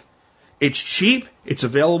fantastic. It's cheap. It's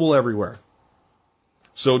available everywhere.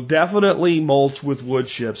 So definitely mulch with wood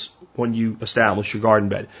chips when you establish your garden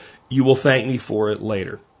bed. You will thank me for it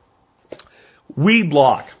later. Weed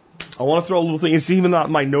block. I want to throw a little thing. It's even not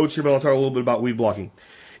in my notes here, but I'll talk a little bit about weed blocking.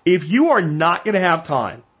 If you are not going to have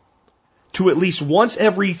time to at least once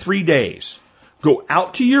every 3 days go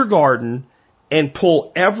out to your garden and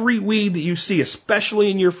pull every weed that you see, especially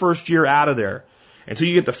in your first year, out of there until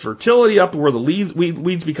you get the fertility up to where the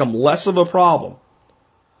weeds become less of a problem,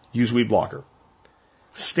 use weed blocker.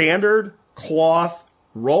 Standard cloth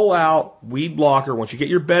roll out weed blocker. Once you get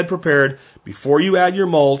your bed prepared, before you add your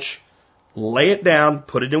mulch, lay it down,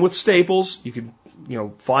 put it in with staples. You can,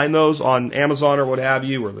 find those on Amazon or what have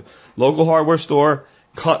you, or the local hardware store.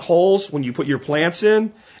 Cut holes when you put your plants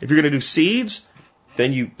in. If you're going to do seeds,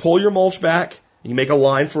 then you pull your mulch back and you make a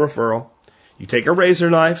line for a furrow. You take a razor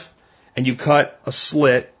knife and you cut a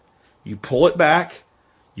slit. You pull it back.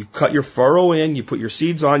 You cut your furrow in, you put your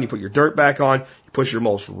seeds on, you put your dirt back on, you push your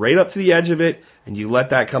mulch right up to the edge of it, and you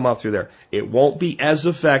let that come up through there. It won't be as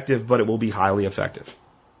effective, but it will be highly effective.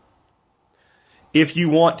 If you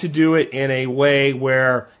want to do it in a way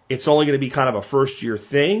where it's only going to be kind of a first-year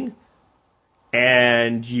thing,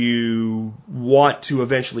 and you want to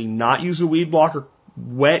eventually not use a weed blocker,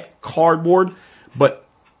 wet cardboard, but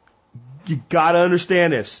you got to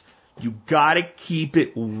understand this. You got to keep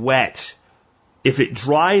it wet. If it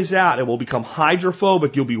dries out, it will become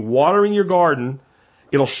hydrophobic. You'll be watering your garden.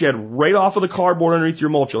 It'll shed right off of the cardboard underneath your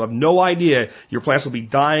mulch. You'll have no idea. Your plants will be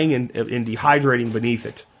dying and dehydrating beneath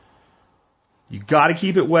it. You got to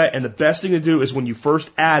keep it wet, and the best thing to do is when you first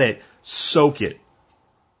add it, soak it.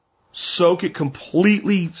 Soak it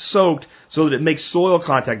completely soaked so that it makes soil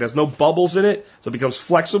contact. There's no bubbles in it, so it becomes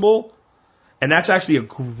flexible. And that's actually a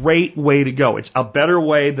great way to go. It's a better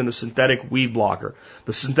way than the synthetic weed blocker.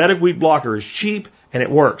 The synthetic weed blocker is cheap and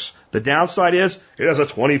it works. The downside is it has a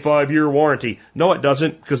 25-year warranty. No, it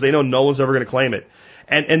doesn't, because they know no one's ever going to claim it.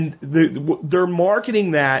 And they're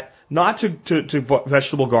marketing that not to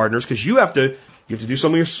vegetable gardeners, because you have to do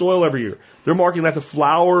some of your soil every year. They're marketing that to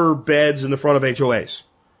flower beds in the front of HOAs,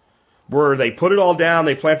 where they put it all down,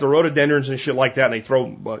 they plant the rhododendrons and shit like that, and they throw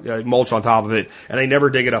mulch on top of it, and they never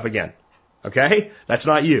dig it up again. Okay? That's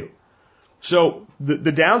not you. So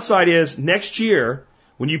the downside is next year,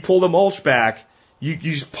 when you pull the mulch back, you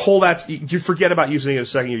just pull that, you forget about using it a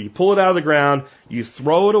second year. You pull it out of the ground, you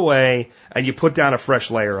throw it away, and you put down a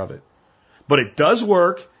fresh layer of it. But it does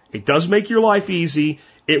work. It does make your life easy.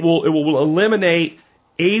 It will eliminate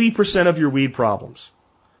 80% of your weed problems.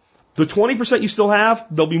 The 20% you still have,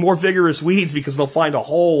 they'll be more vigorous weeds because they'll find a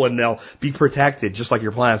hole and they'll be protected just like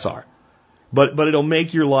your plants are. But it'll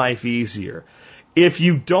make your life easier. If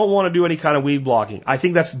you don't want to do any kind of weed blocking, I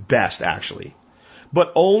think that's best actually.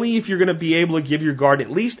 But only if you're going to be able to give your garden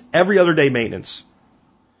at least every other day maintenance.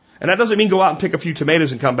 And that doesn't mean go out and pick a few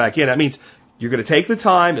tomatoes and come back in. That means you're going to take the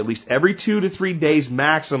time, at least every 2 to 3 days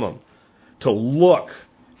maximum, to look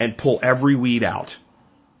and pull every weed out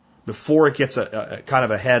before it gets a kind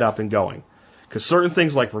of a head up and going. Because certain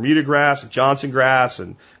things like Bermuda grass and Johnson grass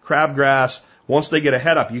and crabgrass, once they get a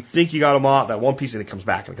head up, you think you got them off, that one piece, and it comes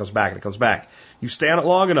back and it comes back and it comes back. You stay on it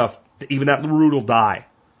long enough, even that root will die.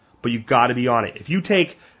 But you've got to be on it. If you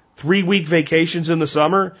take 3-week vacations in the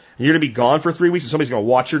summer, and you're going to be gone for 3 weeks, and somebody's going to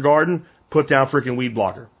watch your garden, put down freaking weed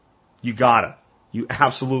blocker. You gotta. You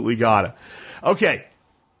absolutely gotta. Okay.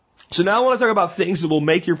 So now I want to talk about things that will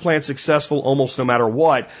make your plant successful almost no matter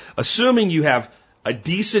what, assuming you have a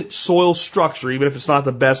decent soil structure, even if it's not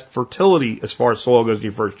the best fertility as far as soil goes in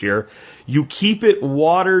your first year. You keep it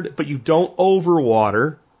watered, but you don't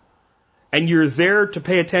overwater, and you're there to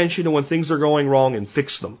pay attention to when things are going wrong and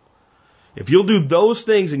fix them. If you'll do those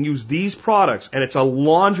things and use these products, and it's a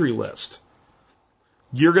laundry list,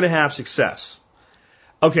 you're going to have success.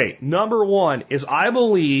 Okay, number one is I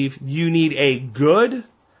believe you need a good,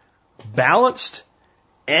 balanced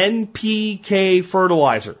NPK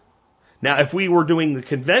fertilizer. Now, if we were doing the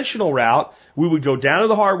conventional route, we would go down to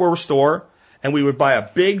the hardware store and we would buy a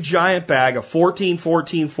big giant bag of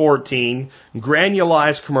 14-14-14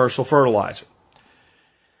 granulized commercial fertilizer.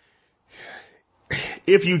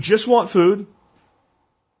 If you just want food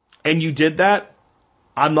and you did that,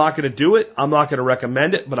 I'm not going to do it. I'm not going to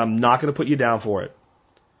recommend it, but I'm not going to put you down for it.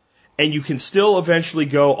 And you can still eventually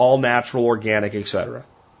go all natural, organic, etc.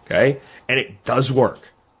 Okay? And it does work.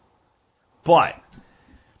 But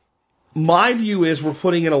my view is we're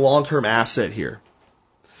putting in a long-term asset here.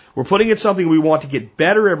 We're putting in something we want to get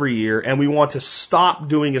better every year, and we want to stop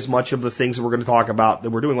doing as much of the things that we're going to talk about that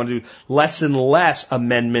we're doing. We want to do less and less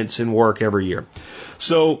amendments in work every year.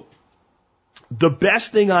 So the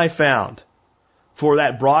best thing I found for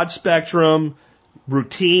that broad spectrum,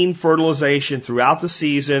 routine fertilization throughout the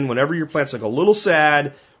season, whenever your plant's like a little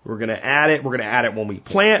sad, we're going to add it. We're going to add it when we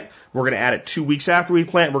plant. We're going to add it 2 weeks after we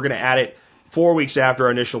plant. We're going to add it 4 weeks after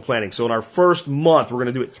our initial planting. So in our first month, we're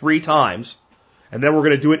going to do it 3 times. And then we're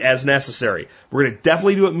going to do it as necessary. We're going to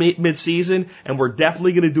definitely do it mid-season, and we're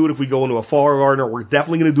definitely going to do it if we go into a fall garden, or we're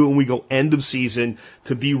definitely going to do it when we go end of season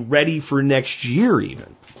to be ready for next year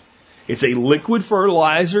even. It's a liquid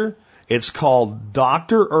fertilizer. It's called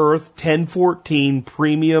Dr. Earth 1014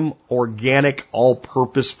 Premium Organic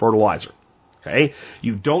All-Purpose Fertilizer. Okay?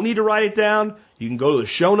 You don't need to write it down. You can go to the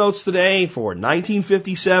show notes today for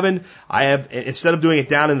 1957. I have, instead of doing it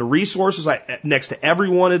down in the resources, next to every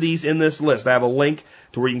one of these in this list, I have a link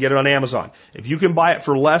to where you can get it on Amazon. If you can buy it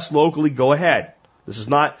for less locally, go ahead. This is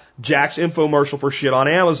not Jack's infomercial for shit on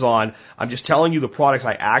Amazon. I'm just telling you the products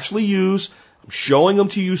I actually use. I'm showing them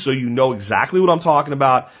to you so you know exactly what I'm talking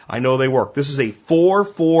about. I know they work. This is a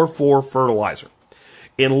 4-4-4 fertilizer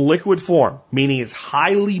in liquid form, meaning it's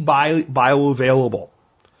highly bioavailable.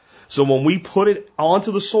 So when we put it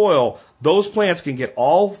onto the soil, those plants can get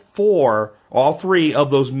all 3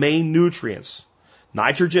 of those main nutrients: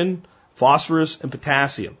 nitrogen, phosphorus, and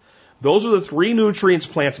potassium. Those are the 3 nutrients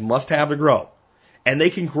plants must have to grow. And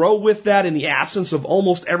they can grow with that in the absence of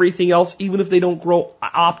almost everything else, even if they don't grow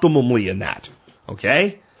optimally in that.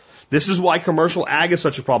 Okay? This is why commercial ag is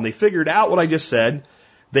such a problem. They figured out what I just said.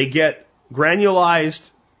 They get granulized,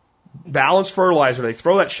 balanced fertilizer. They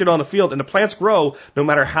throw that shit on the field, and the plants grow no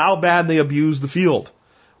matter how bad they abuse the field.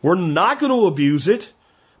 We're not going to abuse it,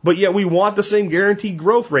 but yet we want the same guaranteed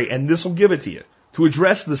growth rate, and this will give it to you. To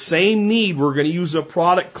address the same need, we're going to use a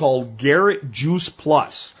product called Garrett Juice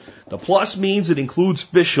Plus. The plus means it includes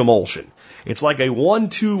fish emulsion. It's like a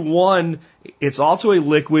 1-2-1. It's also a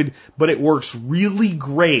liquid, but it works really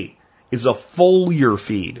great as a foliar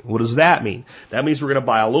feed. What does that mean? That means we're going to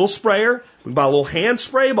buy a little sprayer. We can buy a little hand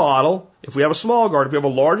spray bottle. If we have a small garden, if we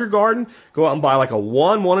have a larger garden, go out and buy like a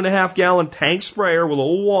 1.5 gallon tank sprayer with a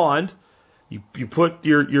little wand. You put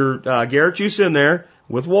your Garrett juice in there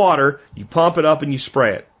with water. You pump it up and you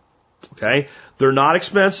spray it. Okay? They're not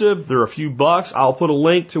expensive. They're a few bucks. I'll put a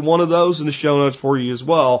link to one of those in the show notes for you as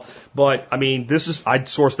well. But, I mean, I'd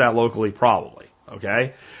source that locally probably.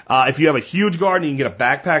 Okay? If you have a huge garden, you can get a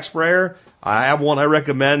backpack sprayer. I have one I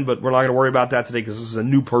recommend, but we're not going to worry about that today because this is a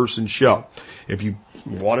new person show. If you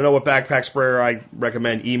want to know what backpack sprayer I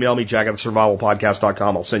recommend, email me,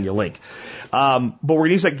 jack@survivalpodcast.com. I'll send you a link. But we're going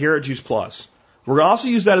to use that Garrett Juice Plus. We're going to also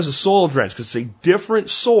use that as a soil drench because it's a different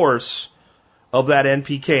source of that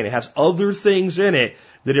NPK, and it has other things in it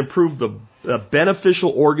that improve the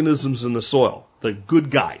beneficial organisms in the soil, the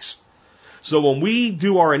good guys. So when we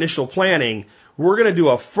do our initial planting, we're going to do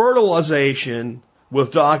a fertilization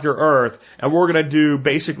with Dr. Earth, and we're going to do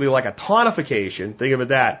basically like a tonification, think of it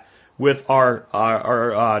that, with our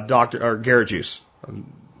Garrett Juice,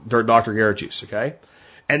 Dr. Garrett Juice, okay?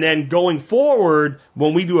 And then going forward,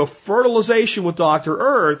 when we do a fertilization with Dr.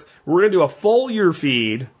 Earth, we're going to do a foliar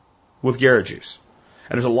feed with Garrett Juice.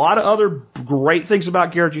 And there's a lot of other great things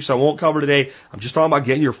about Garrett Juice I won't cover today. I'm just talking about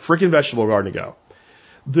getting your freaking vegetable garden to go.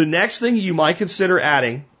 The next thing you might consider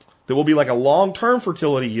adding that will be like a long-term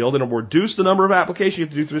fertility yield and will reduce the number of applications you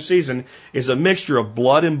have to do through the season is a mixture of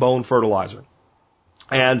blood and bone fertilizer.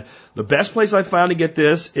 And the best place I've found to get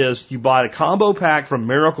this is you buy the combo pack from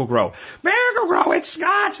Miracle Grow. Miracle Grow, it's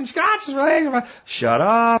Scotch, and Scotch is really... Shut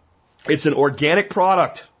up. It's an organic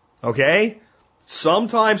product, okay?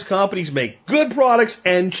 Sometimes companies make good products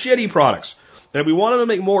and shitty products. And if we want them to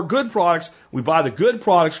make more good products, we buy the good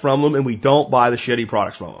products from them and we don't buy the shitty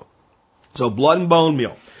products from them. So blood and bone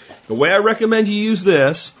meal. The way I recommend you use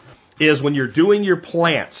this is when you're doing your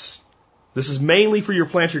plants. This is mainly for your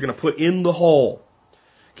plants you're going to put in the hole.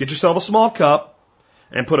 Get yourself a small cup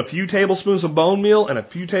and put a few tablespoons of bone meal and a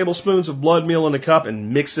few tablespoons of blood meal in the cup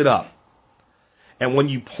and mix it up. And when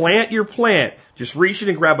you plant your plant, just reach in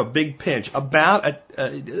and grab a big pinch, about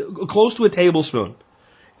close to a tablespoon,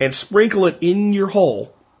 and sprinkle it in your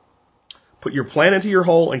hole. Put your plant into your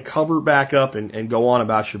hole and cover it back up and go on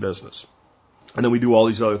about your business. And then we do all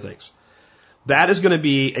these other things. That is going to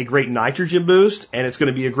be a great nitrogen boost, and it's going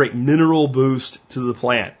to be a great mineral boost to the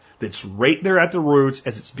plant that's right there at the roots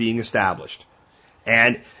as it's being established.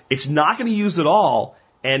 And it's not going to use it all,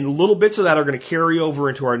 and little bits of that are going to carry over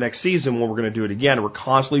into our next season when we're going to do it again. We're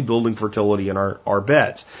constantly building fertility in our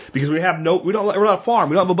beds because we're not a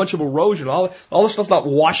farm. We don't have a bunch of erosion. All this stuff's not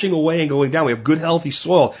washing away and going down. We have good, healthy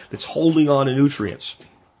soil that's holding on to nutrients.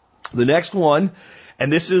 The next one,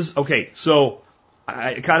 and this is, okay, so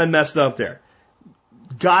I kind of messed up there.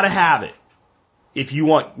 Gotta have it. If you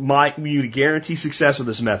want you to guarantee success with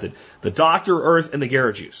this method, the Dr. Earth and the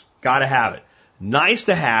Garrett Juice. Gotta have it. Nice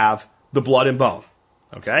to have the blood and bone.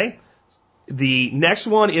 Okay? The next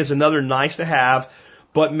one is another nice to have,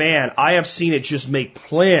 but man, I have seen it just make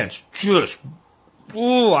plants just,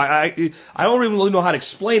 I don't even really know how to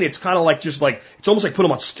explain it. It's kind of like it's almost like put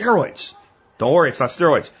them on steroids. Don't worry, it's not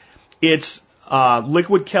steroids. It's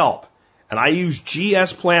liquid kelp. And I use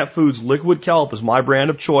GS Plant Foods liquid kelp as my brand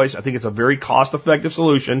of choice. I think it's a very cost-effective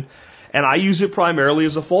solution. And I use it primarily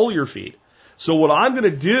as a foliar feed. So what I'm going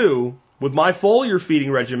to do with my foliar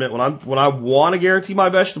feeding regimen, when I want to guarantee my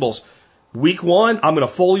vegetables, week 1, I'm going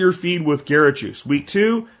to foliar feed with Garrett Juice. Week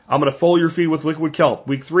 2, I'm going to foliar feed with liquid kelp.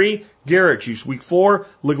 Week 3, Garrett Juice. Week 4,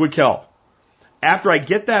 liquid kelp. After I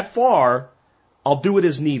get that far, I'll do it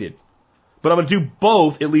as needed. But I'm going to do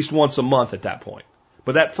both at least once a month at that point.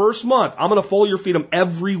 But that first month, I'm going to foliar feed them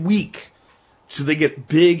every week so they get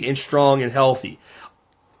big and strong and healthy.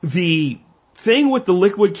 The thing with the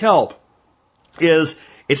liquid kelp is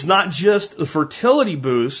it's not just a fertility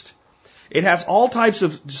boost. It has all types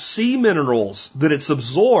of sea minerals that it's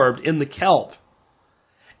absorbed in the kelp.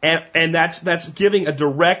 And that's giving a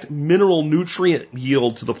direct mineral nutrient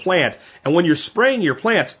yield to the plant. And when you're spraying your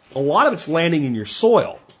plants, a lot of it's landing in your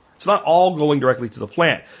soil. It's not all going directly to the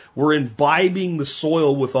plant. We're imbibing the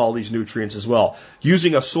soil with all these nutrients as well.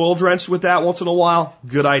 Using a soil drench with that once in a while,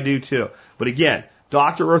 good idea too. But again,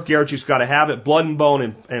 Dr. Earth Garrett Juice, got to have it. Blood and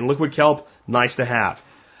bone and liquid kelp, nice to have.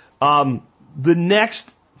 The next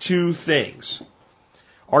two things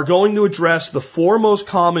are going to address the 4 most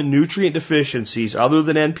common nutrient deficiencies other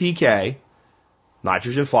than NPK,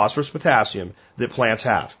 nitrogen, phosphorus, potassium, that plants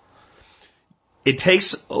have. It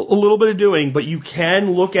takes a little bit of doing, but you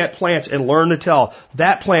can look at plants and learn to tell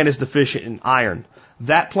that plant is deficient in iron.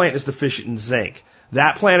 That plant is deficient in zinc.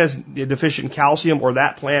 That plant is deficient in calcium, or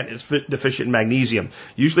that plant is deficient in magnesium.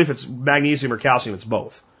 Usually if it's magnesium or calcium, it's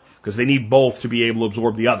both, because they need both to be able to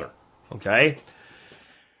absorb the other. Okay?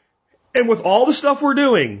 And with all the stuff we're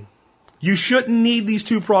doing, you shouldn't need these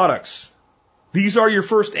two products. These are your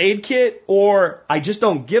first aid kit, or I just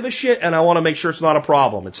don't give a shit and I want to make sure it's not a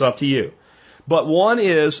problem. It's up to you. But one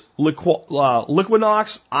is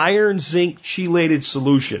Liquinox Iron Zinc Chelated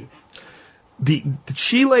Solution. The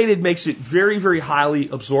chelated makes it very, very highly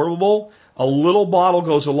absorbable. A little bottle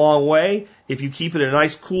goes a long way. If you keep it in a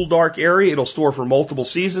nice, cool, dark area, it'll store for multiple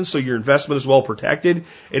seasons, so your investment is well protected.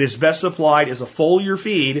 It is best applied as a foliar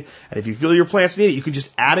feed, and if you feel your plants need it, you can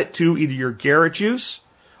just add it to either your Garrett juice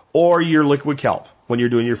or your liquid kelp when you're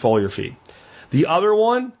doing your foliar feed. The other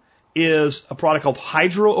one is a product called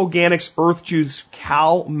Hydro Organics Earth Juice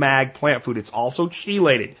Cal Mag Plant Food. It's also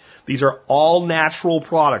chelated. These are all natural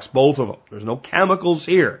products, both of them. There's no chemicals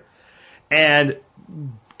here. And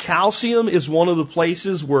calcium is one of the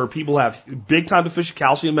places where people have big time deficient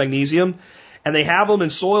calcium, magnesium, and they have them in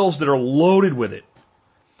soils that are loaded with it.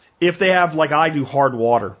 If they have, like I do, hard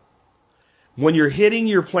water. When you're hitting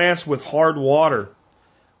your plants with hard water,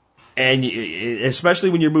 and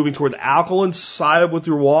especially when you're moving toward the alkaline side of with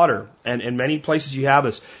your water, and in many places you have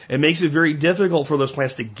this, it makes it very difficult for those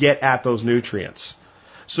plants to get at those nutrients.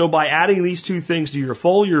 So by adding these two things to your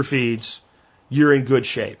foliar feeds, you're in good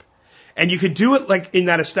shape. And you could do it like in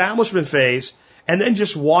that establishment phase, and then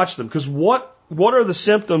just watch them. Because what are the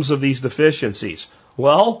symptoms of these deficiencies?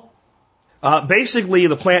 Well, basically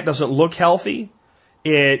the plant doesn't look healthy.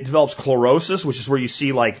 It develops chlorosis, which is where you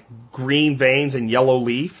see like green veins and yellow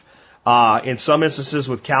leaf. In some instances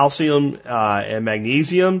with calcium and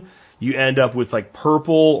magnesium, you end up with like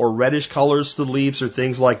purple or reddish colors to the leaves or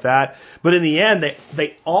things like that. But in the end,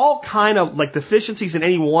 they all kind of, like deficiencies in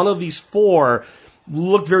any one of these four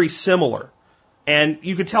look very similar. And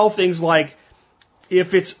you could tell things like,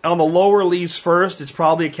 if it's on the lower leaves first, it's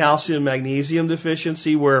probably a calcium magnesium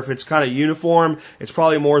deficiency, where if it's kind of uniform, it's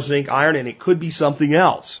probably more zinc iron, and it could be something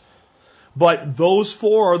else. But those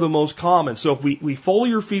four are the most common. So if we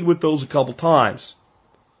foliar feed with those a couple times,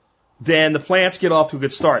 then the plants get off to a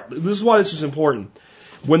good start. This is why this is important.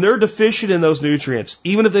 When they're deficient in those nutrients,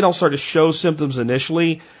 even if they don't start to show symptoms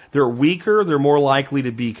initially, they're weaker, they're more likely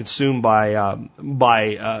to be consumed by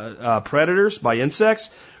predators, by insects,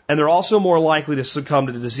 and they're also more likely to succumb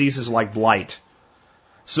to diseases like blight.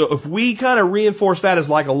 So if we kind of reinforce that as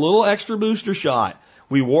like a little extra booster shot,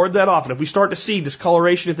 we ward that off. And if we start to see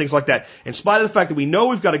discoloration and things like that, in spite of the fact that we know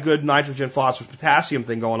we've got a good nitrogen, phosphorus, potassium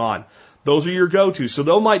thing going on, those are your go-tos. So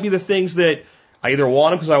those might be the things that I either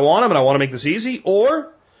want them because I want them and I want to make this easy,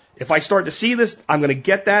 or if I start to see this, I'm going to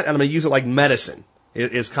get that and I'm going to use it like medicine.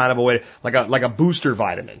 It is kind of a way, like a booster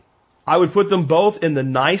vitamin. I would put them both in the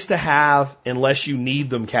nice to have unless you need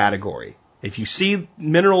them category. If you see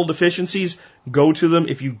mineral deficiencies, go to them.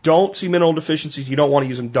 If you don't see mineral deficiencies, you don't want to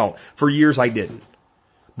use them, don't. For years I didn't.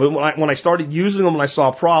 But when I started using them and I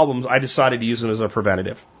saw problems, I decided to use them as a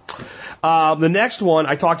preventative. The next one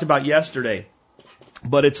I talked about yesterday,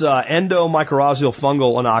 but it's endomycorrhizal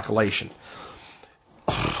fungal inoculation.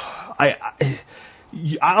 I'm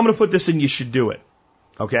going to put this in, you should do it.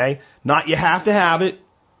 Okay? Not you have to have it,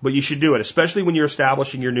 but you should do it, especially when you're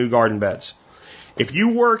establishing your new garden beds. If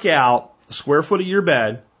you work out a square foot of your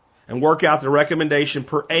bed and work out the recommendation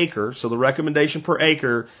per acre, so the recommendation per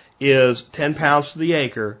acre is 10 pounds to the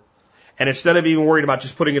acre, and instead of even worrying about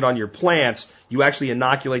just putting it on your plants, you actually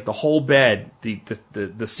inoculate the whole bed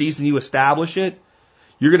the season you establish it,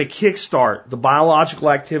 you're going to kickstart the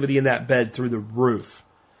biological activity in that bed through the roof.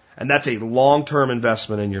 And that's a long-term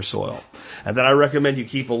investment in your soil. And then I recommend you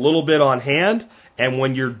keep a little bit on hand. And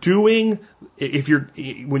when you're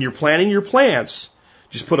planting your plants,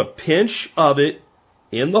 just put a pinch of it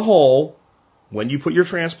in the hole when you put your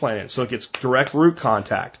transplant in, so it gets direct root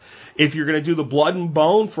contact. If you're going to do the blood and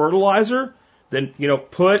bone fertilizer, then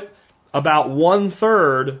put about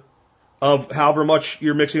 1/3 of however much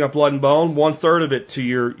you're mixing up blood and bone, 1/3 of it to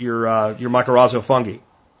your mycorrhizal fungi.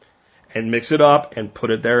 And mix it up and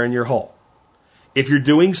put it there in your hole. If you're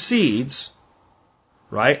doing seeds,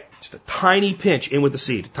 right, just a tiny pinch in with the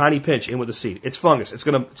seed, tiny pinch in with the seed. It's fungus. It's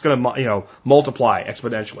gonna multiply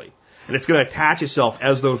exponentially, and it's gonna attach itself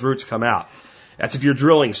as those roots come out. That's if you're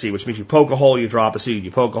drilling seed, which means you poke a hole, you drop a seed.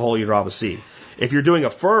 You poke a hole, you drop a seed. If you're doing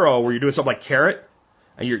a furrow where you're doing something like carrot,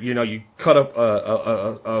 and you cut up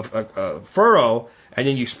a furrow, and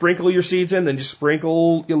then you sprinkle your seeds in, then just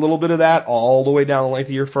sprinkle a little bit of that all the way down the length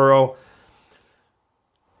of your furrow.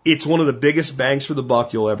 it's one of the biggest bangs for the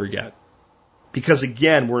buck you'll ever get. Because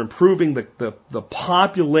again, we're improving the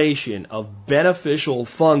population of beneficial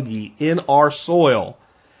fungi in our soil,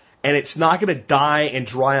 and it's not going to die and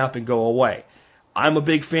dry up and go away. I'm a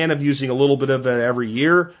big fan of using a little bit of it every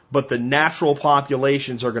year, but the natural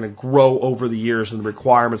populations are going to grow over the years and the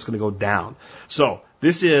requirement's going to go down. So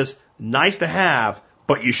this is nice to have,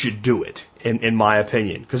 but you should do it, in my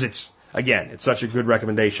opinion, because it's such a good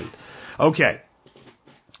recommendation. Okay.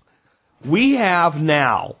 We have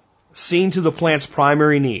now seen to the plant's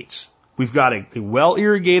primary needs. We've got a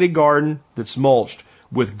well-irrigated garden that's mulched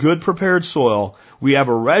with good prepared soil. We have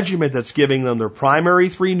a regimen that's giving them their primary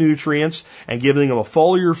 3 nutrients and giving them a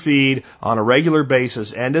foliar feed on a regular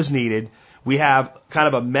basis and as needed. We have kind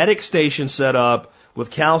of a medic station set up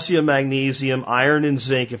with calcium, magnesium, iron, and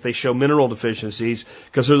zinc if they show mineral deficiencies,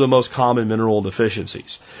 because they're the most common mineral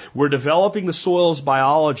deficiencies. We're developing the soil's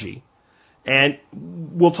biology. And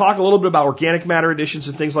we'll talk a little bit about organic matter additions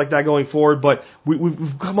and things like that going forward, but we've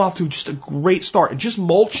come off to just a great start. And just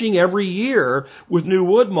mulching every year with new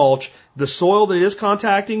wood mulch, the soil that is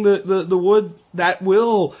contacting the wood, that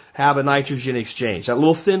will have a nitrogen exchange. That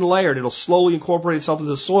little thin layer, it'll slowly incorporate itself into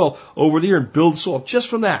the soil over the year and build soil just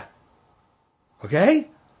from that. Okay?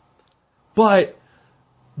 But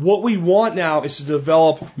what we want now is to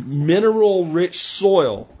develop mineral-rich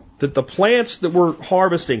soil that the plants that we're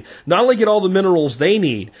harvesting not only get all the minerals they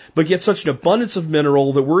need, but get such an abundance of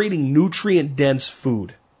mineral that we're eating nutrient-dense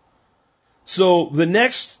food. So the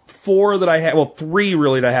next 4 that I have, well, 3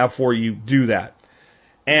 really that I have for you, do that.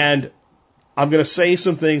 And I'm going to say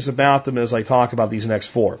some things about them as I talk about these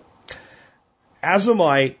next 4.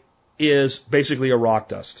 Azomite is basically a rock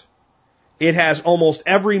dust. It has almost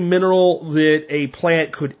every mineral that a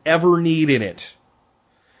plant could ever need in it.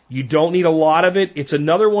 You don't need a lot of it. It's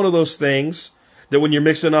another one of those things that when you're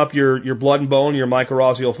mixing up your blood and bone, your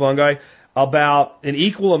mycorrhizal fungi, about an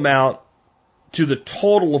equal amount to the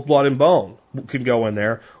total of blood and bone can go in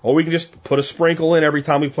there, or we can just put a sprinkle in every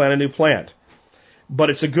time we plant a new plant. But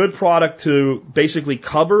it's a good product to basically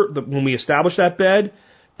cover, when we establish that bed,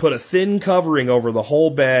 put a thin covering over the whole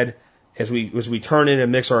bed as we turn in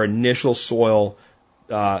and mix our initial soil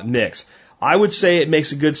mix. I would say it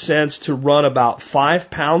makes a good sense to run about 5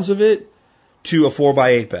 pounds of it to a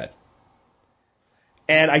 4x8 bed.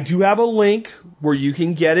 And I do have a link where you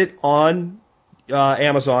can get it on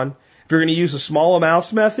Amazon. If you're going to use a small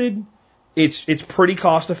amounts method, it's pretty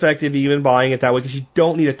cost effective even buying it that way because you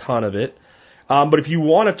don't need a ton of it. But if you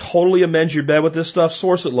want to totally amend your bed with this stuff,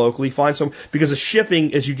 source it locally, find some, because the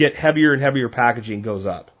shipping as you get heavier and heavier packaging goes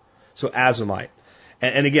up. So azomite.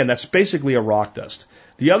 And again, that's basically a rock dust.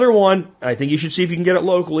 The other one, I think you should see if you can get it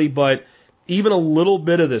locally, but even a little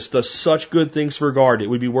bit of this does such good things for garden. It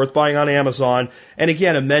would be worth buying on Amazon. And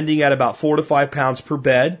again, amending at about 4 to 5 pounds per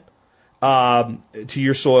bed to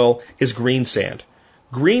your soil is green sand.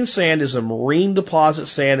 Green sand is a marine deposit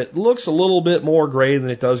sand. It looks a little bit more gray than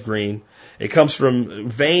it does green. It comes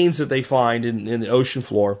from veins that they find in the ocean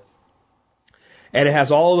floor. And it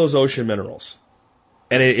has all of those ocean minerals.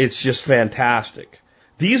 And it's just fantastic.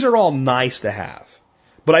 These are all nice to have.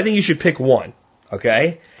 But I think you should pick one,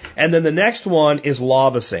 okay? And then the next one is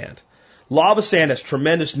lava sand. Lava sand has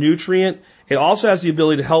tremendous nutrient. It also has the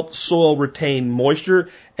ability to help the soil retain moisture,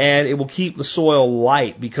 and it will keep the soil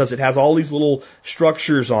light because it has all these little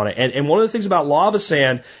structures on it. And one of the things about lava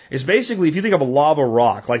sand is basically, if you think of a lava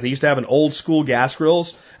rock, like they used to have in old school gas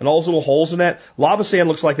grills, and all those little holes in that, lava sand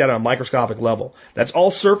looks like that on a microscopic level. That's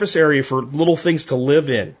all surface area for little things to live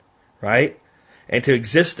in, right? And to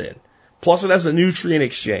exist in. Plus it has a nutrient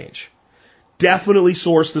exchange. Definitely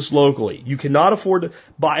source this locally. You cannot afford to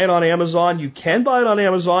buy it on Amazon. You can buy it on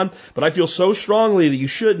Amazon, but I feel so strongly that you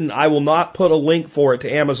shouldn't. I will not put a link for it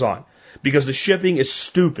to Amazon because the shipping is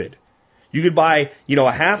stupid. You could buy,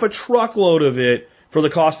 a half a truckload of it for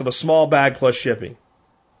the cost of a small bag plus shipping.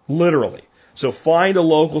 Literally. So find a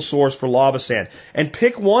local source for lava sand and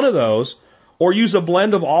pick one of those or use a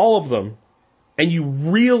blend of all of them. And you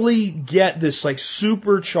really get this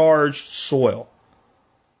supercharged soil.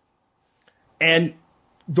 And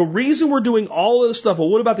the reason we're doing all of this stuff, well,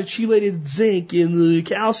 what about the chelated zinc and the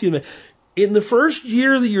calcium? In the first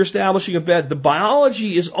year that you're establishing a bed, the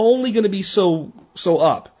biology is only going to be so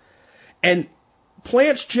up. And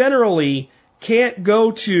plants generally can't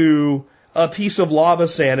go to a piece of lava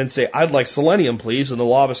sand and say, I'd like selenium, please. And the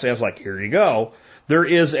lava sand's like, here you go. There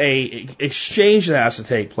is a exchange that has to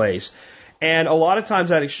take place. And a lot of times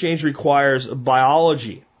that exchange requires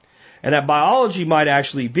biology. And that biology might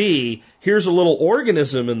actually be, here's a little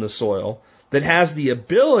organism in the soil that has the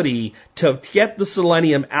ability to get the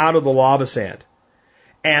selenium out of the lava sand.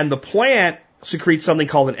 And the plant secretes something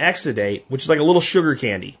called an exudate, which is like a little sugar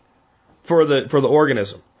candy for the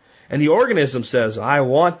organism. And the organism says, I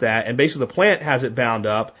want that, and basically the plant has it bound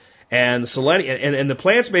up, and the selenium, and the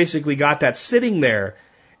plant's basically got that sitting there,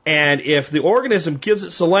 and if the organism gives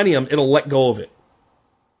it selenium, it'll let go of it.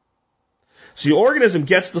 So the organism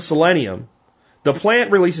gets the selenium, the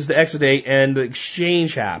plant releases the exudate, and the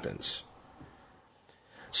exchange happens.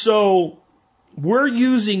 So we're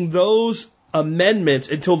using those amendments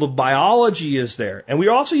until the biology is there. And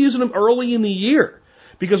we're also using them early in the year.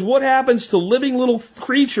 Because what happens to living little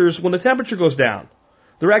creatures when the temperature goes down?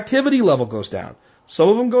 Their activity level goes down. Some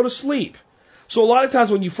of them go to sleep. So a lot of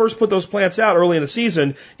times when you first put those plants out early in the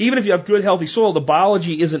season, even if you have good, healthy soil, the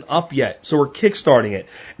biology isn't up yet. So we're kickstarting it.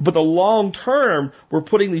 But the long term, we're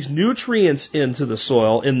putting these nutrients into the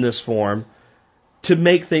soil in this form to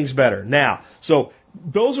make things better. Now, so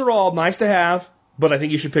those are all nice to have, but I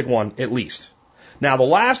think you should pick one at least. Now, the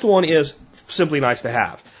last one is simply nice to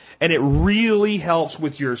have. And it really helps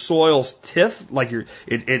with your soil's tilth, like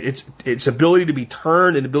its ability to be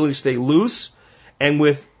turned and ability to stay loose, and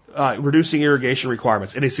with reducing irrigation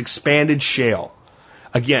requirements. And it's expanded shale.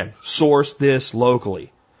 Again, source this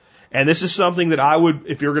locally. And this is something that I would,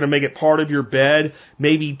 if you're going to make it part of your bed,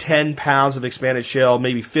 maybe 10 pounds of expanded shale,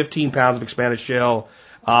 maybe 15 pounds of expanded shale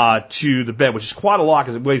to the bed, which is quite a lot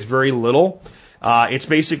because it weighs very little. It's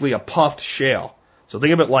basically a puffed shale. So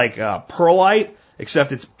think of it like perlite,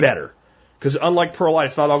 except it's better. Because unlike perlite,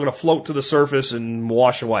 it's not all going to float to the surface and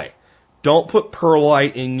wash away. Don't put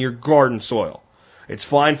perlite in your garden soil. It's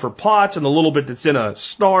fine for pots, and the little bit that's in a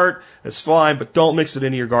start is fine, but don't mix it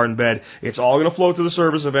into your garden bed. It's all going to float to the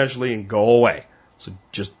surface eventually and go away. So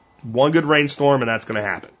just one good rainstorm, and that's going to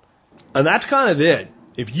happen. And that's kind of it.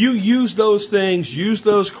 If you use those things, use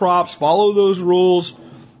those crops, follow those rules,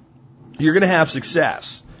 you're going to have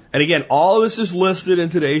success. And again, all of this is listed in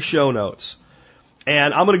today's show notes.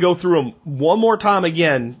 And I'm going to go through them one more time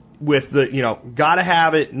again with the, gotta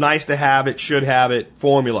have it, nice to have it, should have it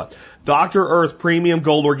formula. Dr. Earth Premium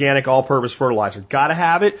Gold Organic All-Purpose Fertilizer. Gotta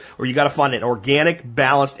have it, or you gotta find an organic,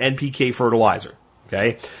 balanced NPK fertilizer.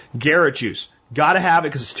 Okay? Garrett Juice. Gotta have it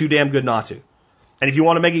because it's too damn good not to. And if you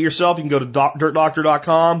want to make it yourself, you can go to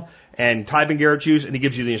dirtdoctor.com and type in Garrett Juice, and it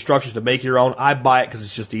gives you the instructions to make your own. I buy it because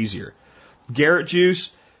it's just easier. Garrett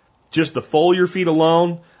Juice, just the foliar feed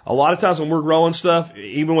alone. A lot of times when we're growing stuff,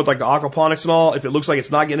 even with like the aquaponics and all, if it looks like it's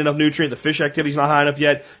not getting enough nutrient, the fish activity's not high enough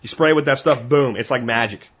yet, you spray it with that stuff, boom, it's like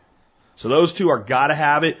magic. So those two are gotta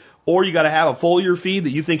have it, or you gotta have a foliar feed that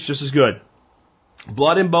you think's just as good.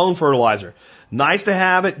 Blood and bone fertilizer. Nice to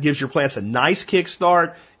have it, gives your plants a nice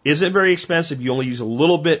kickstart, isn't very expensive, you only use a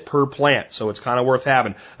little bit per plant, so it's kind of worth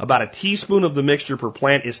having. About a teaspoon of the mixture per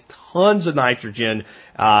plant is tons of nitrogen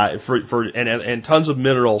and tons of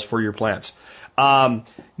minerals for your plants.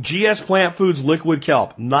 GS Plant Foods Liquid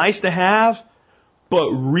Kelp. Nice to have, but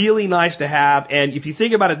really nice to have. And if you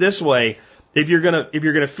think about it this way, if you're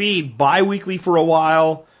gonna feed biweekly for a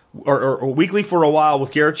while, or weekly for a while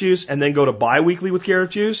with Garrett Juice, and then go to biweekly with Garrett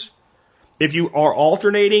Juice, if you are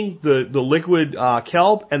alternating the liquid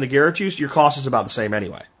kelp and the Garrett Juice, your cost is about the same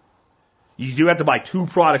anyway. You do have to buy two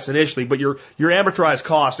products initially, but your amortized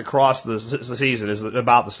cost across the season is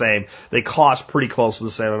about the same. They cost pretty close to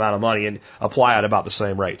the same amount of money and apply at about the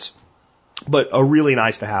same rates. But a really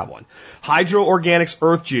nice to have one. Hydro Organics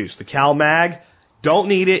Earth Juice, the Cal Mag, don't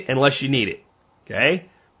need it unless you need it. Okay?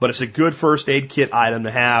 But it's a good first aid kit item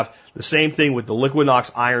to have. The same thing with the Liquinox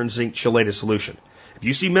Iron Zinc Chelated Solution. If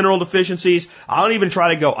you see mineral deficiencies, I don't even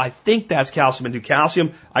try to go, I think that's calcium and do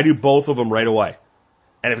calcium. I do both of them right away.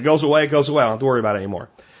 And if it goes away, it goes away. I don't have to worry about it anymore.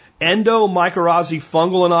 Endomycorrhizae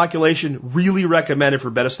fungal inoculation, really recommended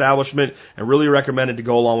for bed establishment and really recommended to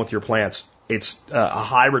go along with your plants. It's a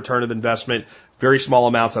high return of investment, very small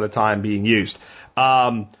amounts at a time being used.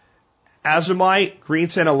 Azomite, green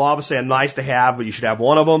sand, and lava sand, nice to have, but you should have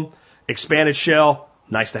one of them. Expanded shell,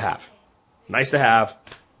 nice to have. Nice to have.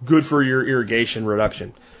 Good for your irrigation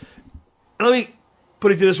reduction. And let me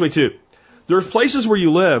put it this way too. There's places where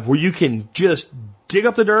you live where you can just dig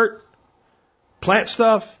up the dirt, plant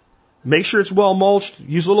stuff, make sure it's well mulched,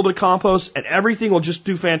 use a little bit of compost, and everything will just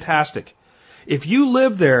do fantastic. If you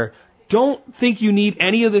live there, don't think you need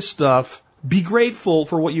any of this stuff. Be grateful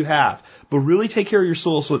for what you have, but really take care of your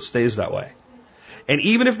soil so it stays that way. And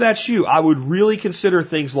even if that's you, I would really consider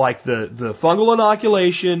things like the fungal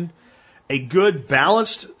inoculation, a good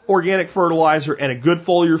balanced organic fertilizer, and a good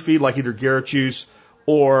foliar feed like either Garrett Juice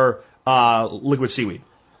or liquid seaweed.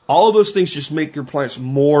 All of those things just make your plants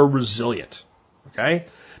more resilient. Okay?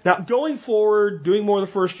 Now, going forward, doing more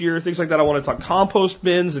the first year, things like that, I want to talk compost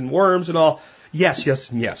bins and worms and all. Yes, yes,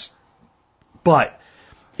 and yes. But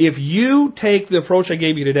If you take the approach I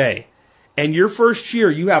gave you today, and your first year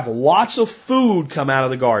you have lots of food come out of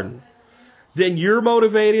the garden, then you're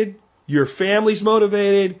motivated, your family's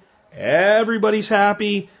motivated, everybody's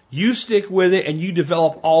happy, you stick with it, and you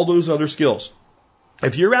develop all those other skills.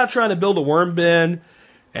 If you're out trying to build a worm bin,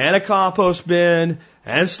 and a compost bin,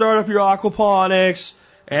 and start up your aquaponics,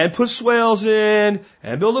 and put swales in,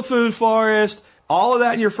 and build a food forest, all of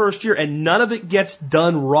that in your first year, and none of it gets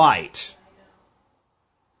done right,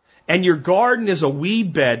 and your garden is a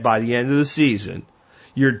weed bed by the end of the season,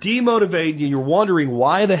 you're demotivated, and you're wondering,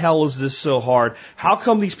 why the hell is this so hard? How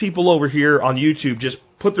come these people over here on YouTube just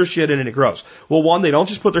put their shit in and it grows? Well, one, they don't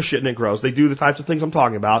just put their shit in and it grows. They do the types of things I'm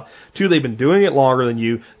talking about. Two, they've been doing it longer than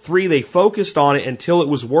you. Three, they focused on it until it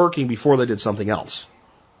was working before they did something else.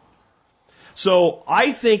 So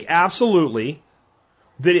I think absolutely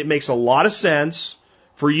that it makes a lot of sense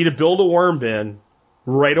for you to build a worm bin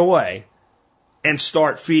right away and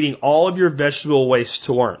start feeding all of your vegetable waste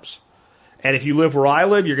to worms. And if you live where I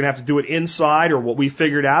live, you're going to have to do it inside, or what we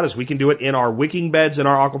figured out is we can do it in our wicking beds in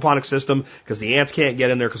our aquaponic system because the ants can't get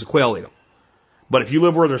in there because the quail eat them. But if you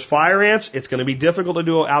live where there's fire ants, it's going to be difficult to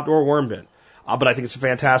do an outdoor worm bin. But I think it's a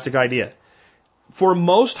fantastic idea. For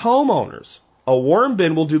most homeowners, a worm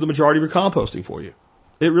bin will do the majority of your composting for you.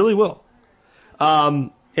 It really will.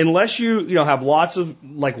 Unless you have lots of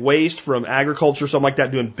like waste from agriculture, something like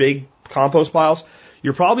that, doing big compost piles,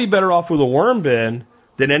 you're probably better off with a worm bin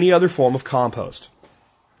than any other form of compost.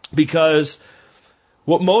 Because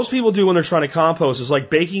what most people do when they're trying to compost is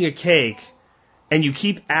like baking a cake, and you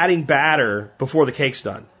keep adding batter before the cake's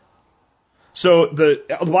done. So the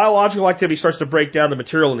biological activity starts to break down the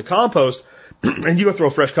material in the compost, and you go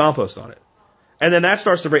throw fresh compost on it. And then that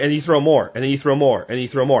starts to break, and you throw more, and then you throw more, and you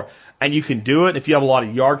throw more. And you can do it. If you have a lot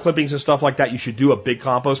of yard clippings and stuff like that, you should do a big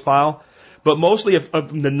compost pile. But mostly, if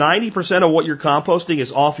the 90% of what you're composting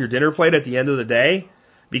is off your dinner plate at the end of the day,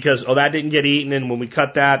 because, that didn't get eaten, and when we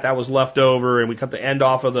cut that was left over, and we cut the end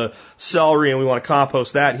off of the celery, and we want to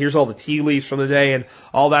compost that, and here's all the tea leaves from the day, and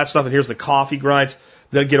all that stuff, and here's the coffee grinds,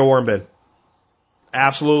 then get a worm bin.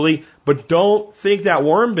 Absolutely. But don't think that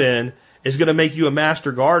worm bin is going to make you a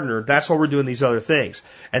master gardener. That's why we're doing these other things.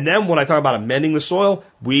 And then when I talk about amending the soil,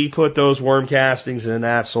 we put those worm castings in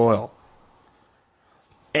that soil.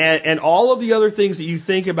 And all of the other things that you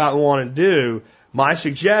think about and want to do, my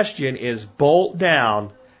suggestion is bolt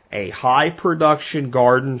down a high production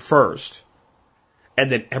garden first,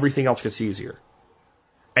 and then everything else gets easier.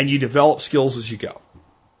 And you develop skills as you go.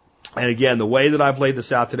 And again, the way that I've laid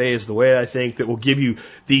this out today is the way I think that will give you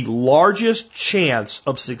the largest chance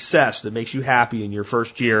of success that makes you happy in your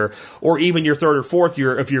first year, or even your third or fourth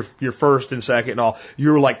year, if you're first and second and all,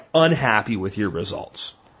 you're like unhappy with your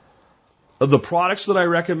results. The products that I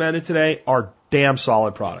recommended today are damn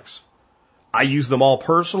solid products. I use them all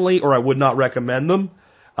personally, or I would not recommend them.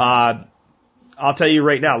 I'll tell you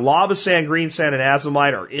right now, lava sand, green sand, and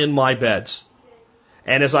azomite are in my beds.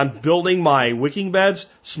 And as I'm building my wicking beds,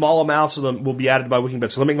 small amounts of them will be added to my wicking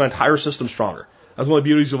beds. So they'll make my entire system stronger. That's one of the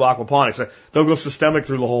beauties of aquaponics. They'll go systemic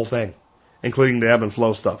through the whole thing, including the ebb and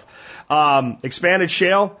flow stuff. Expanded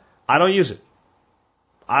shale, I don't use it.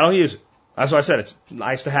 That's why I said it's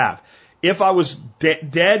nice to have. If I was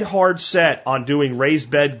dead hard set on doing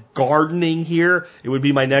raised bed gardening here, it would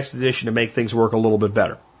be my next addition to make things work a little bit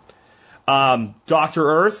better. Dr.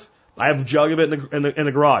 Earth, I have a jug of it in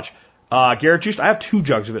the garage. Garrett Juice, I have 2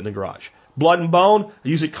 jugs of it in the garage. Blood and Bone, I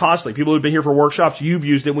use it constantly. People who've been here for workshops, you've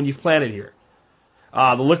used it when you've planted here.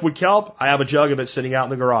 The liquid kelp, I have a jug of it sitting out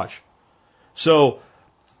in the garage. So,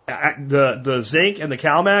 the zinc and the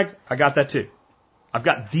CalMag, I got that too. I've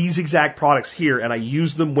got these exact products here, and I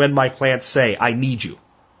use them when my plants say, I need you.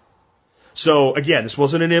 So, again, this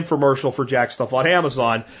wasn't an infomercial for Jack stuff on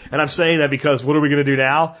Amazon, and I'm saying that because what are we going to do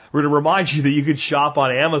now? We're going to remind you that you can shop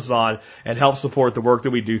on Amazon and help support the work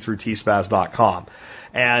that we do through tspaz.com.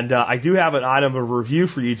 And I do have an item of review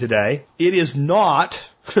for you today. It is not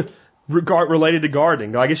related to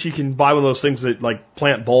gardening. I guess you can buy one of those things that, like,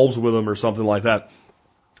 plant bulbs with them or something like that.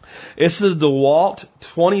 It's the DeWalt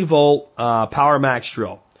 20-volt Power Max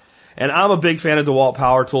drill. And I'm a big fan of DeWalt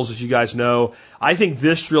Power Tools, as you guys know. I think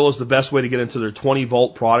this drill is the best way to get into their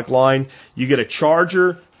 20-volt product line. You get a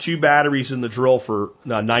charger, 2 batteries in the drill for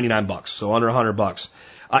 $99, so under $100.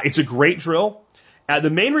 It's a great drill. The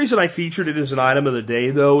main reason I featured it as an item of the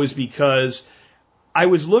day, though, is because I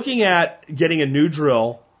was looking at getting a new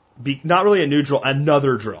drill, not really a new drill,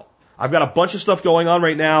 another drill. I've got a bunch of stuff going on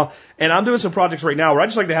right now, and I'm doing some projects right now where I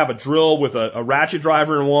just like to have a drill with a ratchet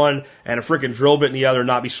driver in one and a freaking drill bit in the other and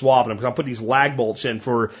not be swapping them. Because I'm putting these lag bolts in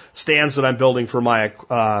for stands that I'm building for my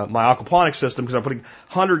aquaponics system because I'm putting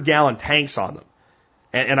 100-gallon tanks on them.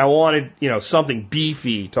 And I wanted, something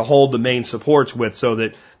beefy to hold the main supports with so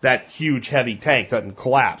that huge heavy tank doesn't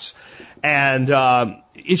collapse. And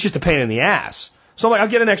it's just a pain in the ass. So I'm like, I'll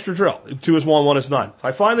get an extra drill. 2 is 1, 1 is none. So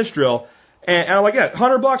I find this drill, and I'm like, yeah,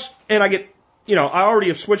 $100, and I get, I already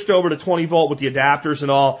have switched over to 20 volt with the adapters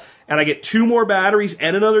and all, and I get 2 more batteries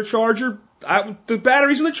and another charger. The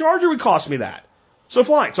batteries and the charger would cost me that. So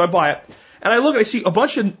fine. So I buy it, and I look and I see a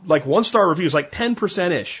bunch of 1-star reviews,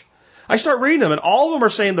 10%-ish. I start reading them, and all of them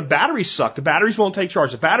are saying the batteries suck, the batteries won't take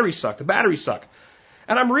charge, the batteries suck, the batteries suck.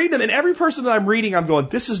 And I'm reading them, and every person that I'm reading, I'm going,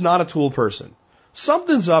 this is not a tool person.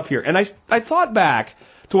 Something's up here. And I thought back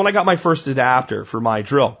to when I got my first adapter for my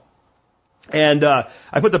drill. And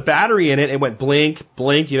I put the battery in it, and it went blink,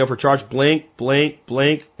 blink, for charge, blink, blink,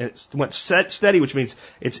 blink. And it went steady, which means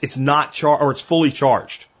it's not charged, or it's fully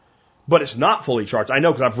charged. But it's not fully charged. I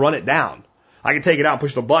know because I've run it down. I can take it out and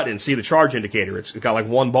push the button and see the charge indicator. It's got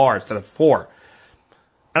 1 bar instead of 4.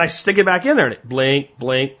 And I stick it back in there, and it blink,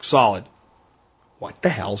 blink, solid. What the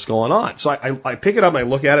hell's going on? So I pick it up, and I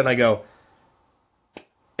look at it, and I go,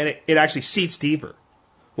 and it actually seats deeper.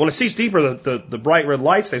 When it seats deeper, the bright red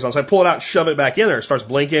light stays on. So I pull it out, shove it back in there. It starts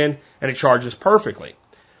blinking, and it charges perfectly.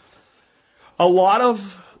 A lot of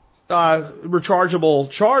rechargeable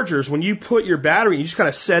chargers, when you put your battery, you just kind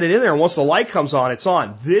of set it in there, and once the light comes on, it's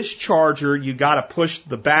on. This charger, you got to push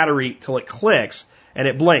the battery till it clicks, and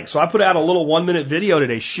it blinks. So I put out a little 1-minute video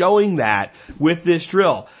today showing that with this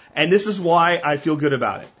drill, and this is why I feel good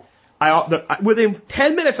about it. Within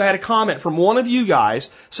 10 minutes, I had a comment from one of you guys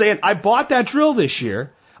saying, I bought that drill this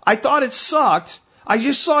year. I thought it sucked. I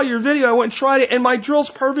just saw your video. I went and tried it, and my drill's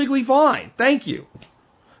perfectly fine. Thank you.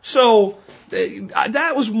 So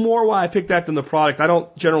that was more why I picked that than the product. I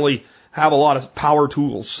don't generally have a lot of power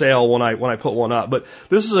tools sale when I put one up, but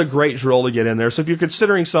this is a great drill to get in there. So if you're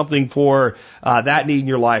considering something for that need in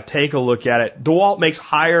your life, take a look at it. DeWalt makes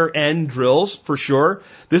higher end drills for sure.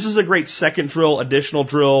 This is a great second drill, additional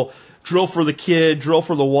drill for the kid, drill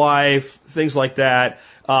for the wife, things like that.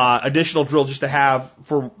 Additional drill just to have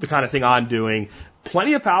for the kind of thing I'm doing.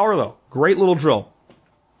 Plenty of power though. Great little drill.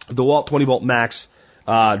 DeWalt 20 volt max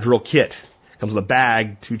drill kit. Comes with a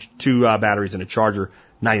bag, two batteries and a charger.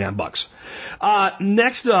 $99.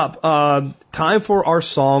 Next up, time for our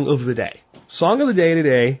song of the day. Song of the day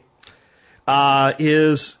today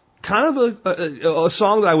is kind of a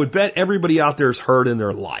song that I would bet everybody out there has heard in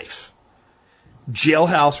their life.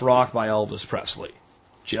 Jailhouse Rock by Elvis Presley.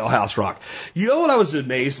 Jailhouse Rock. You know what I was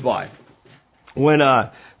amazed by? When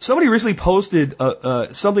somebody recently posted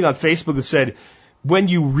something on Facebook that said, when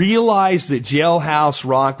you realize that Jailhouse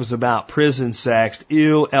Rock was about prison sex,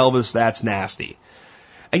 ew, Elvis, that's nasty.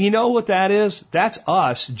 And you know what that is? That's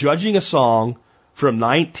us judging a song from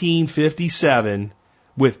 1957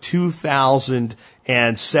 with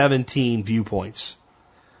 2017 viewpoints.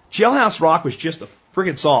 Jailhouse Rock was just a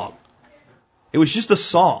friggin' song. It was just a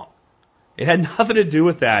song. It had nothing to do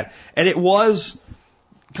with that. And it was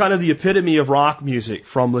kind of the epitome of rock music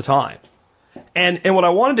from the time. And what I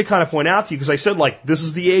wanted to kind of point out to you, because I said, this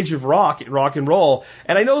is the age of rock and roll.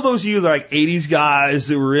 And I know those of you that are 80s guys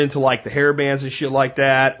that were into the hair bands and shit like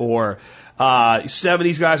that, or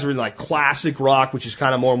 70s guys who were into classic rock, which is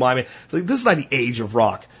kind of more my. This is not the age of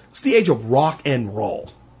rock. It's the age of rock and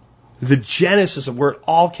roll. The genesis of where it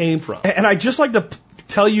all came from. And I'd just like to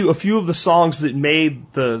tell you a few of the songs that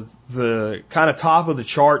made the kind of top of the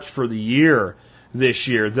charts for the year this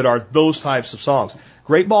year that are those types of songs.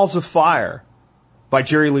 Great Balls of Fire by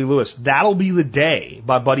Jerry Lee Lewis. That'll Be the Day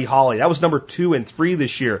by Buddy Holly. That was number 2 and 3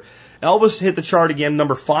 this year. Elvis hit the chart again,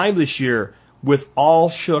 number 5 this year with All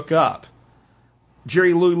Shook Up.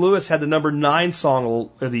 Jerry Lee Lewis had the number 9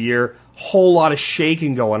 song of the year, Whole Lot of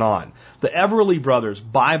Shaking Going On. The Everly Brothers,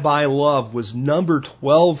 Bye Bye Love, was number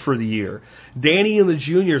 12 for the year. Danny and the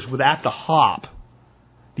Juniors with At the Hop.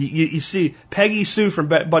 You see, Peggy Sue from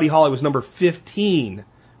Buddy Holly was number 15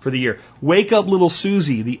 for the year. Wake Up Little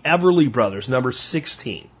Susie, the Everly Brothers, number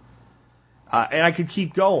 16. And I could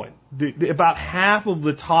keep going. About half of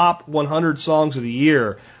the top 100 songs of the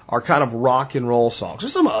year are kind of rock and roll songs.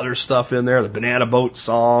 There's some other stuff in there, the Banana Boat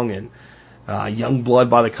song and Young Blood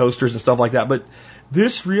by the Coasters and stuff like that. But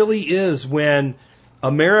this really is when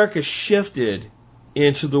America shifted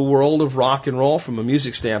into the world of rock and roll from a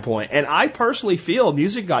music standpoint. And I personally feel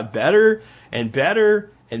music got better and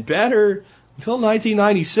better and better until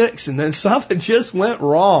 1996, and then something just went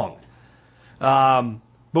wrong.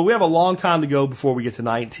 But we have a long time to go before we get to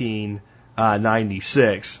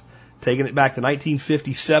 1996. Taking it back to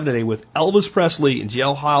 1957 today with Elvis Presley and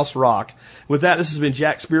Jailhouse Rock. With that, this has been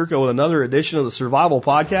Jack Spirko with another edition of the Survival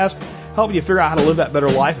Podcast, helping you figure out how to live that better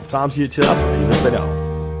life if times get tough, even if they don't.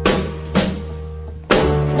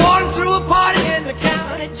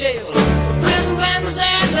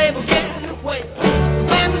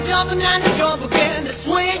 something and the drum began to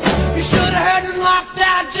swing. You should have heard the locked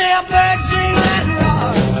out jailbird sing. Let it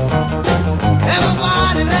rock.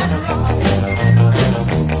 Everybody let it rock.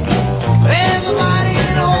 Everybody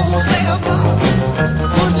in the wholesale block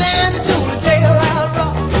was dancing to the jailhouse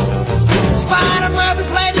rock. Spider Murphy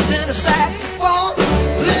played the tenor saxophone.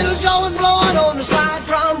 Little Joe was blowing on the slide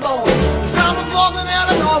trombone. Drummer boy from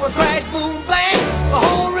Illinois with crash, boom, bang. The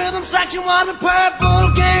whole rhythm section was a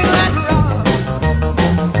purple gang. Let it rock.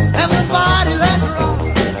 Everybody let it rock.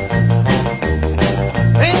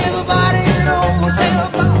 Everybody in the wholesale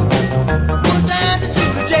block was dancing to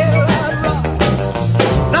the jailhouse rock.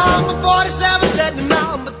 Number 47 said to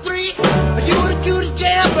number 3, you the cutest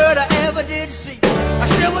jailbird I ever did see. I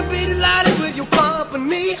sure would be delighted with your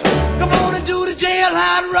company. Come on and do the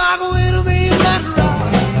jailhouse rock with me. Let it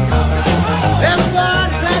rock.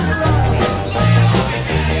 Everybody let it rock.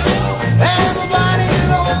 Everybody in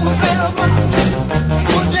the wholesale block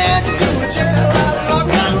was dancing to the jailhouse rock. Rock,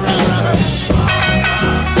 rock, rock,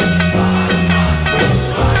 rock.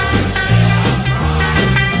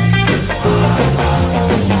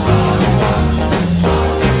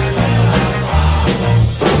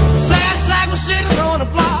 Sad sack was sitting on a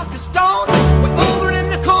block of stone, way over in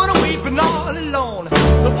the corner weeping all alone.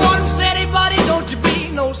 The warden said, hey buddy, don't you be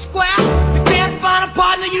no square. You can't find a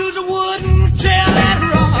partner, use a wooden chair. Let it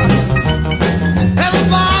rock.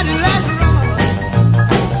 Everybody let it rock.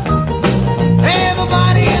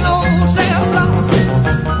 Everybody in the wholesale block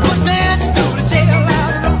was dancing to the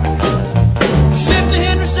jailhouse rock. Shifter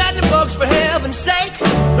Henry said the books for heaven's sake.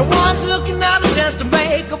 No one's looking out a chance to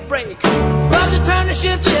make a break. Brother turned to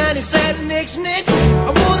Shifter and he said, Nix, Nix,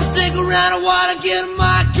 I wanna stick around, I wanna get 'em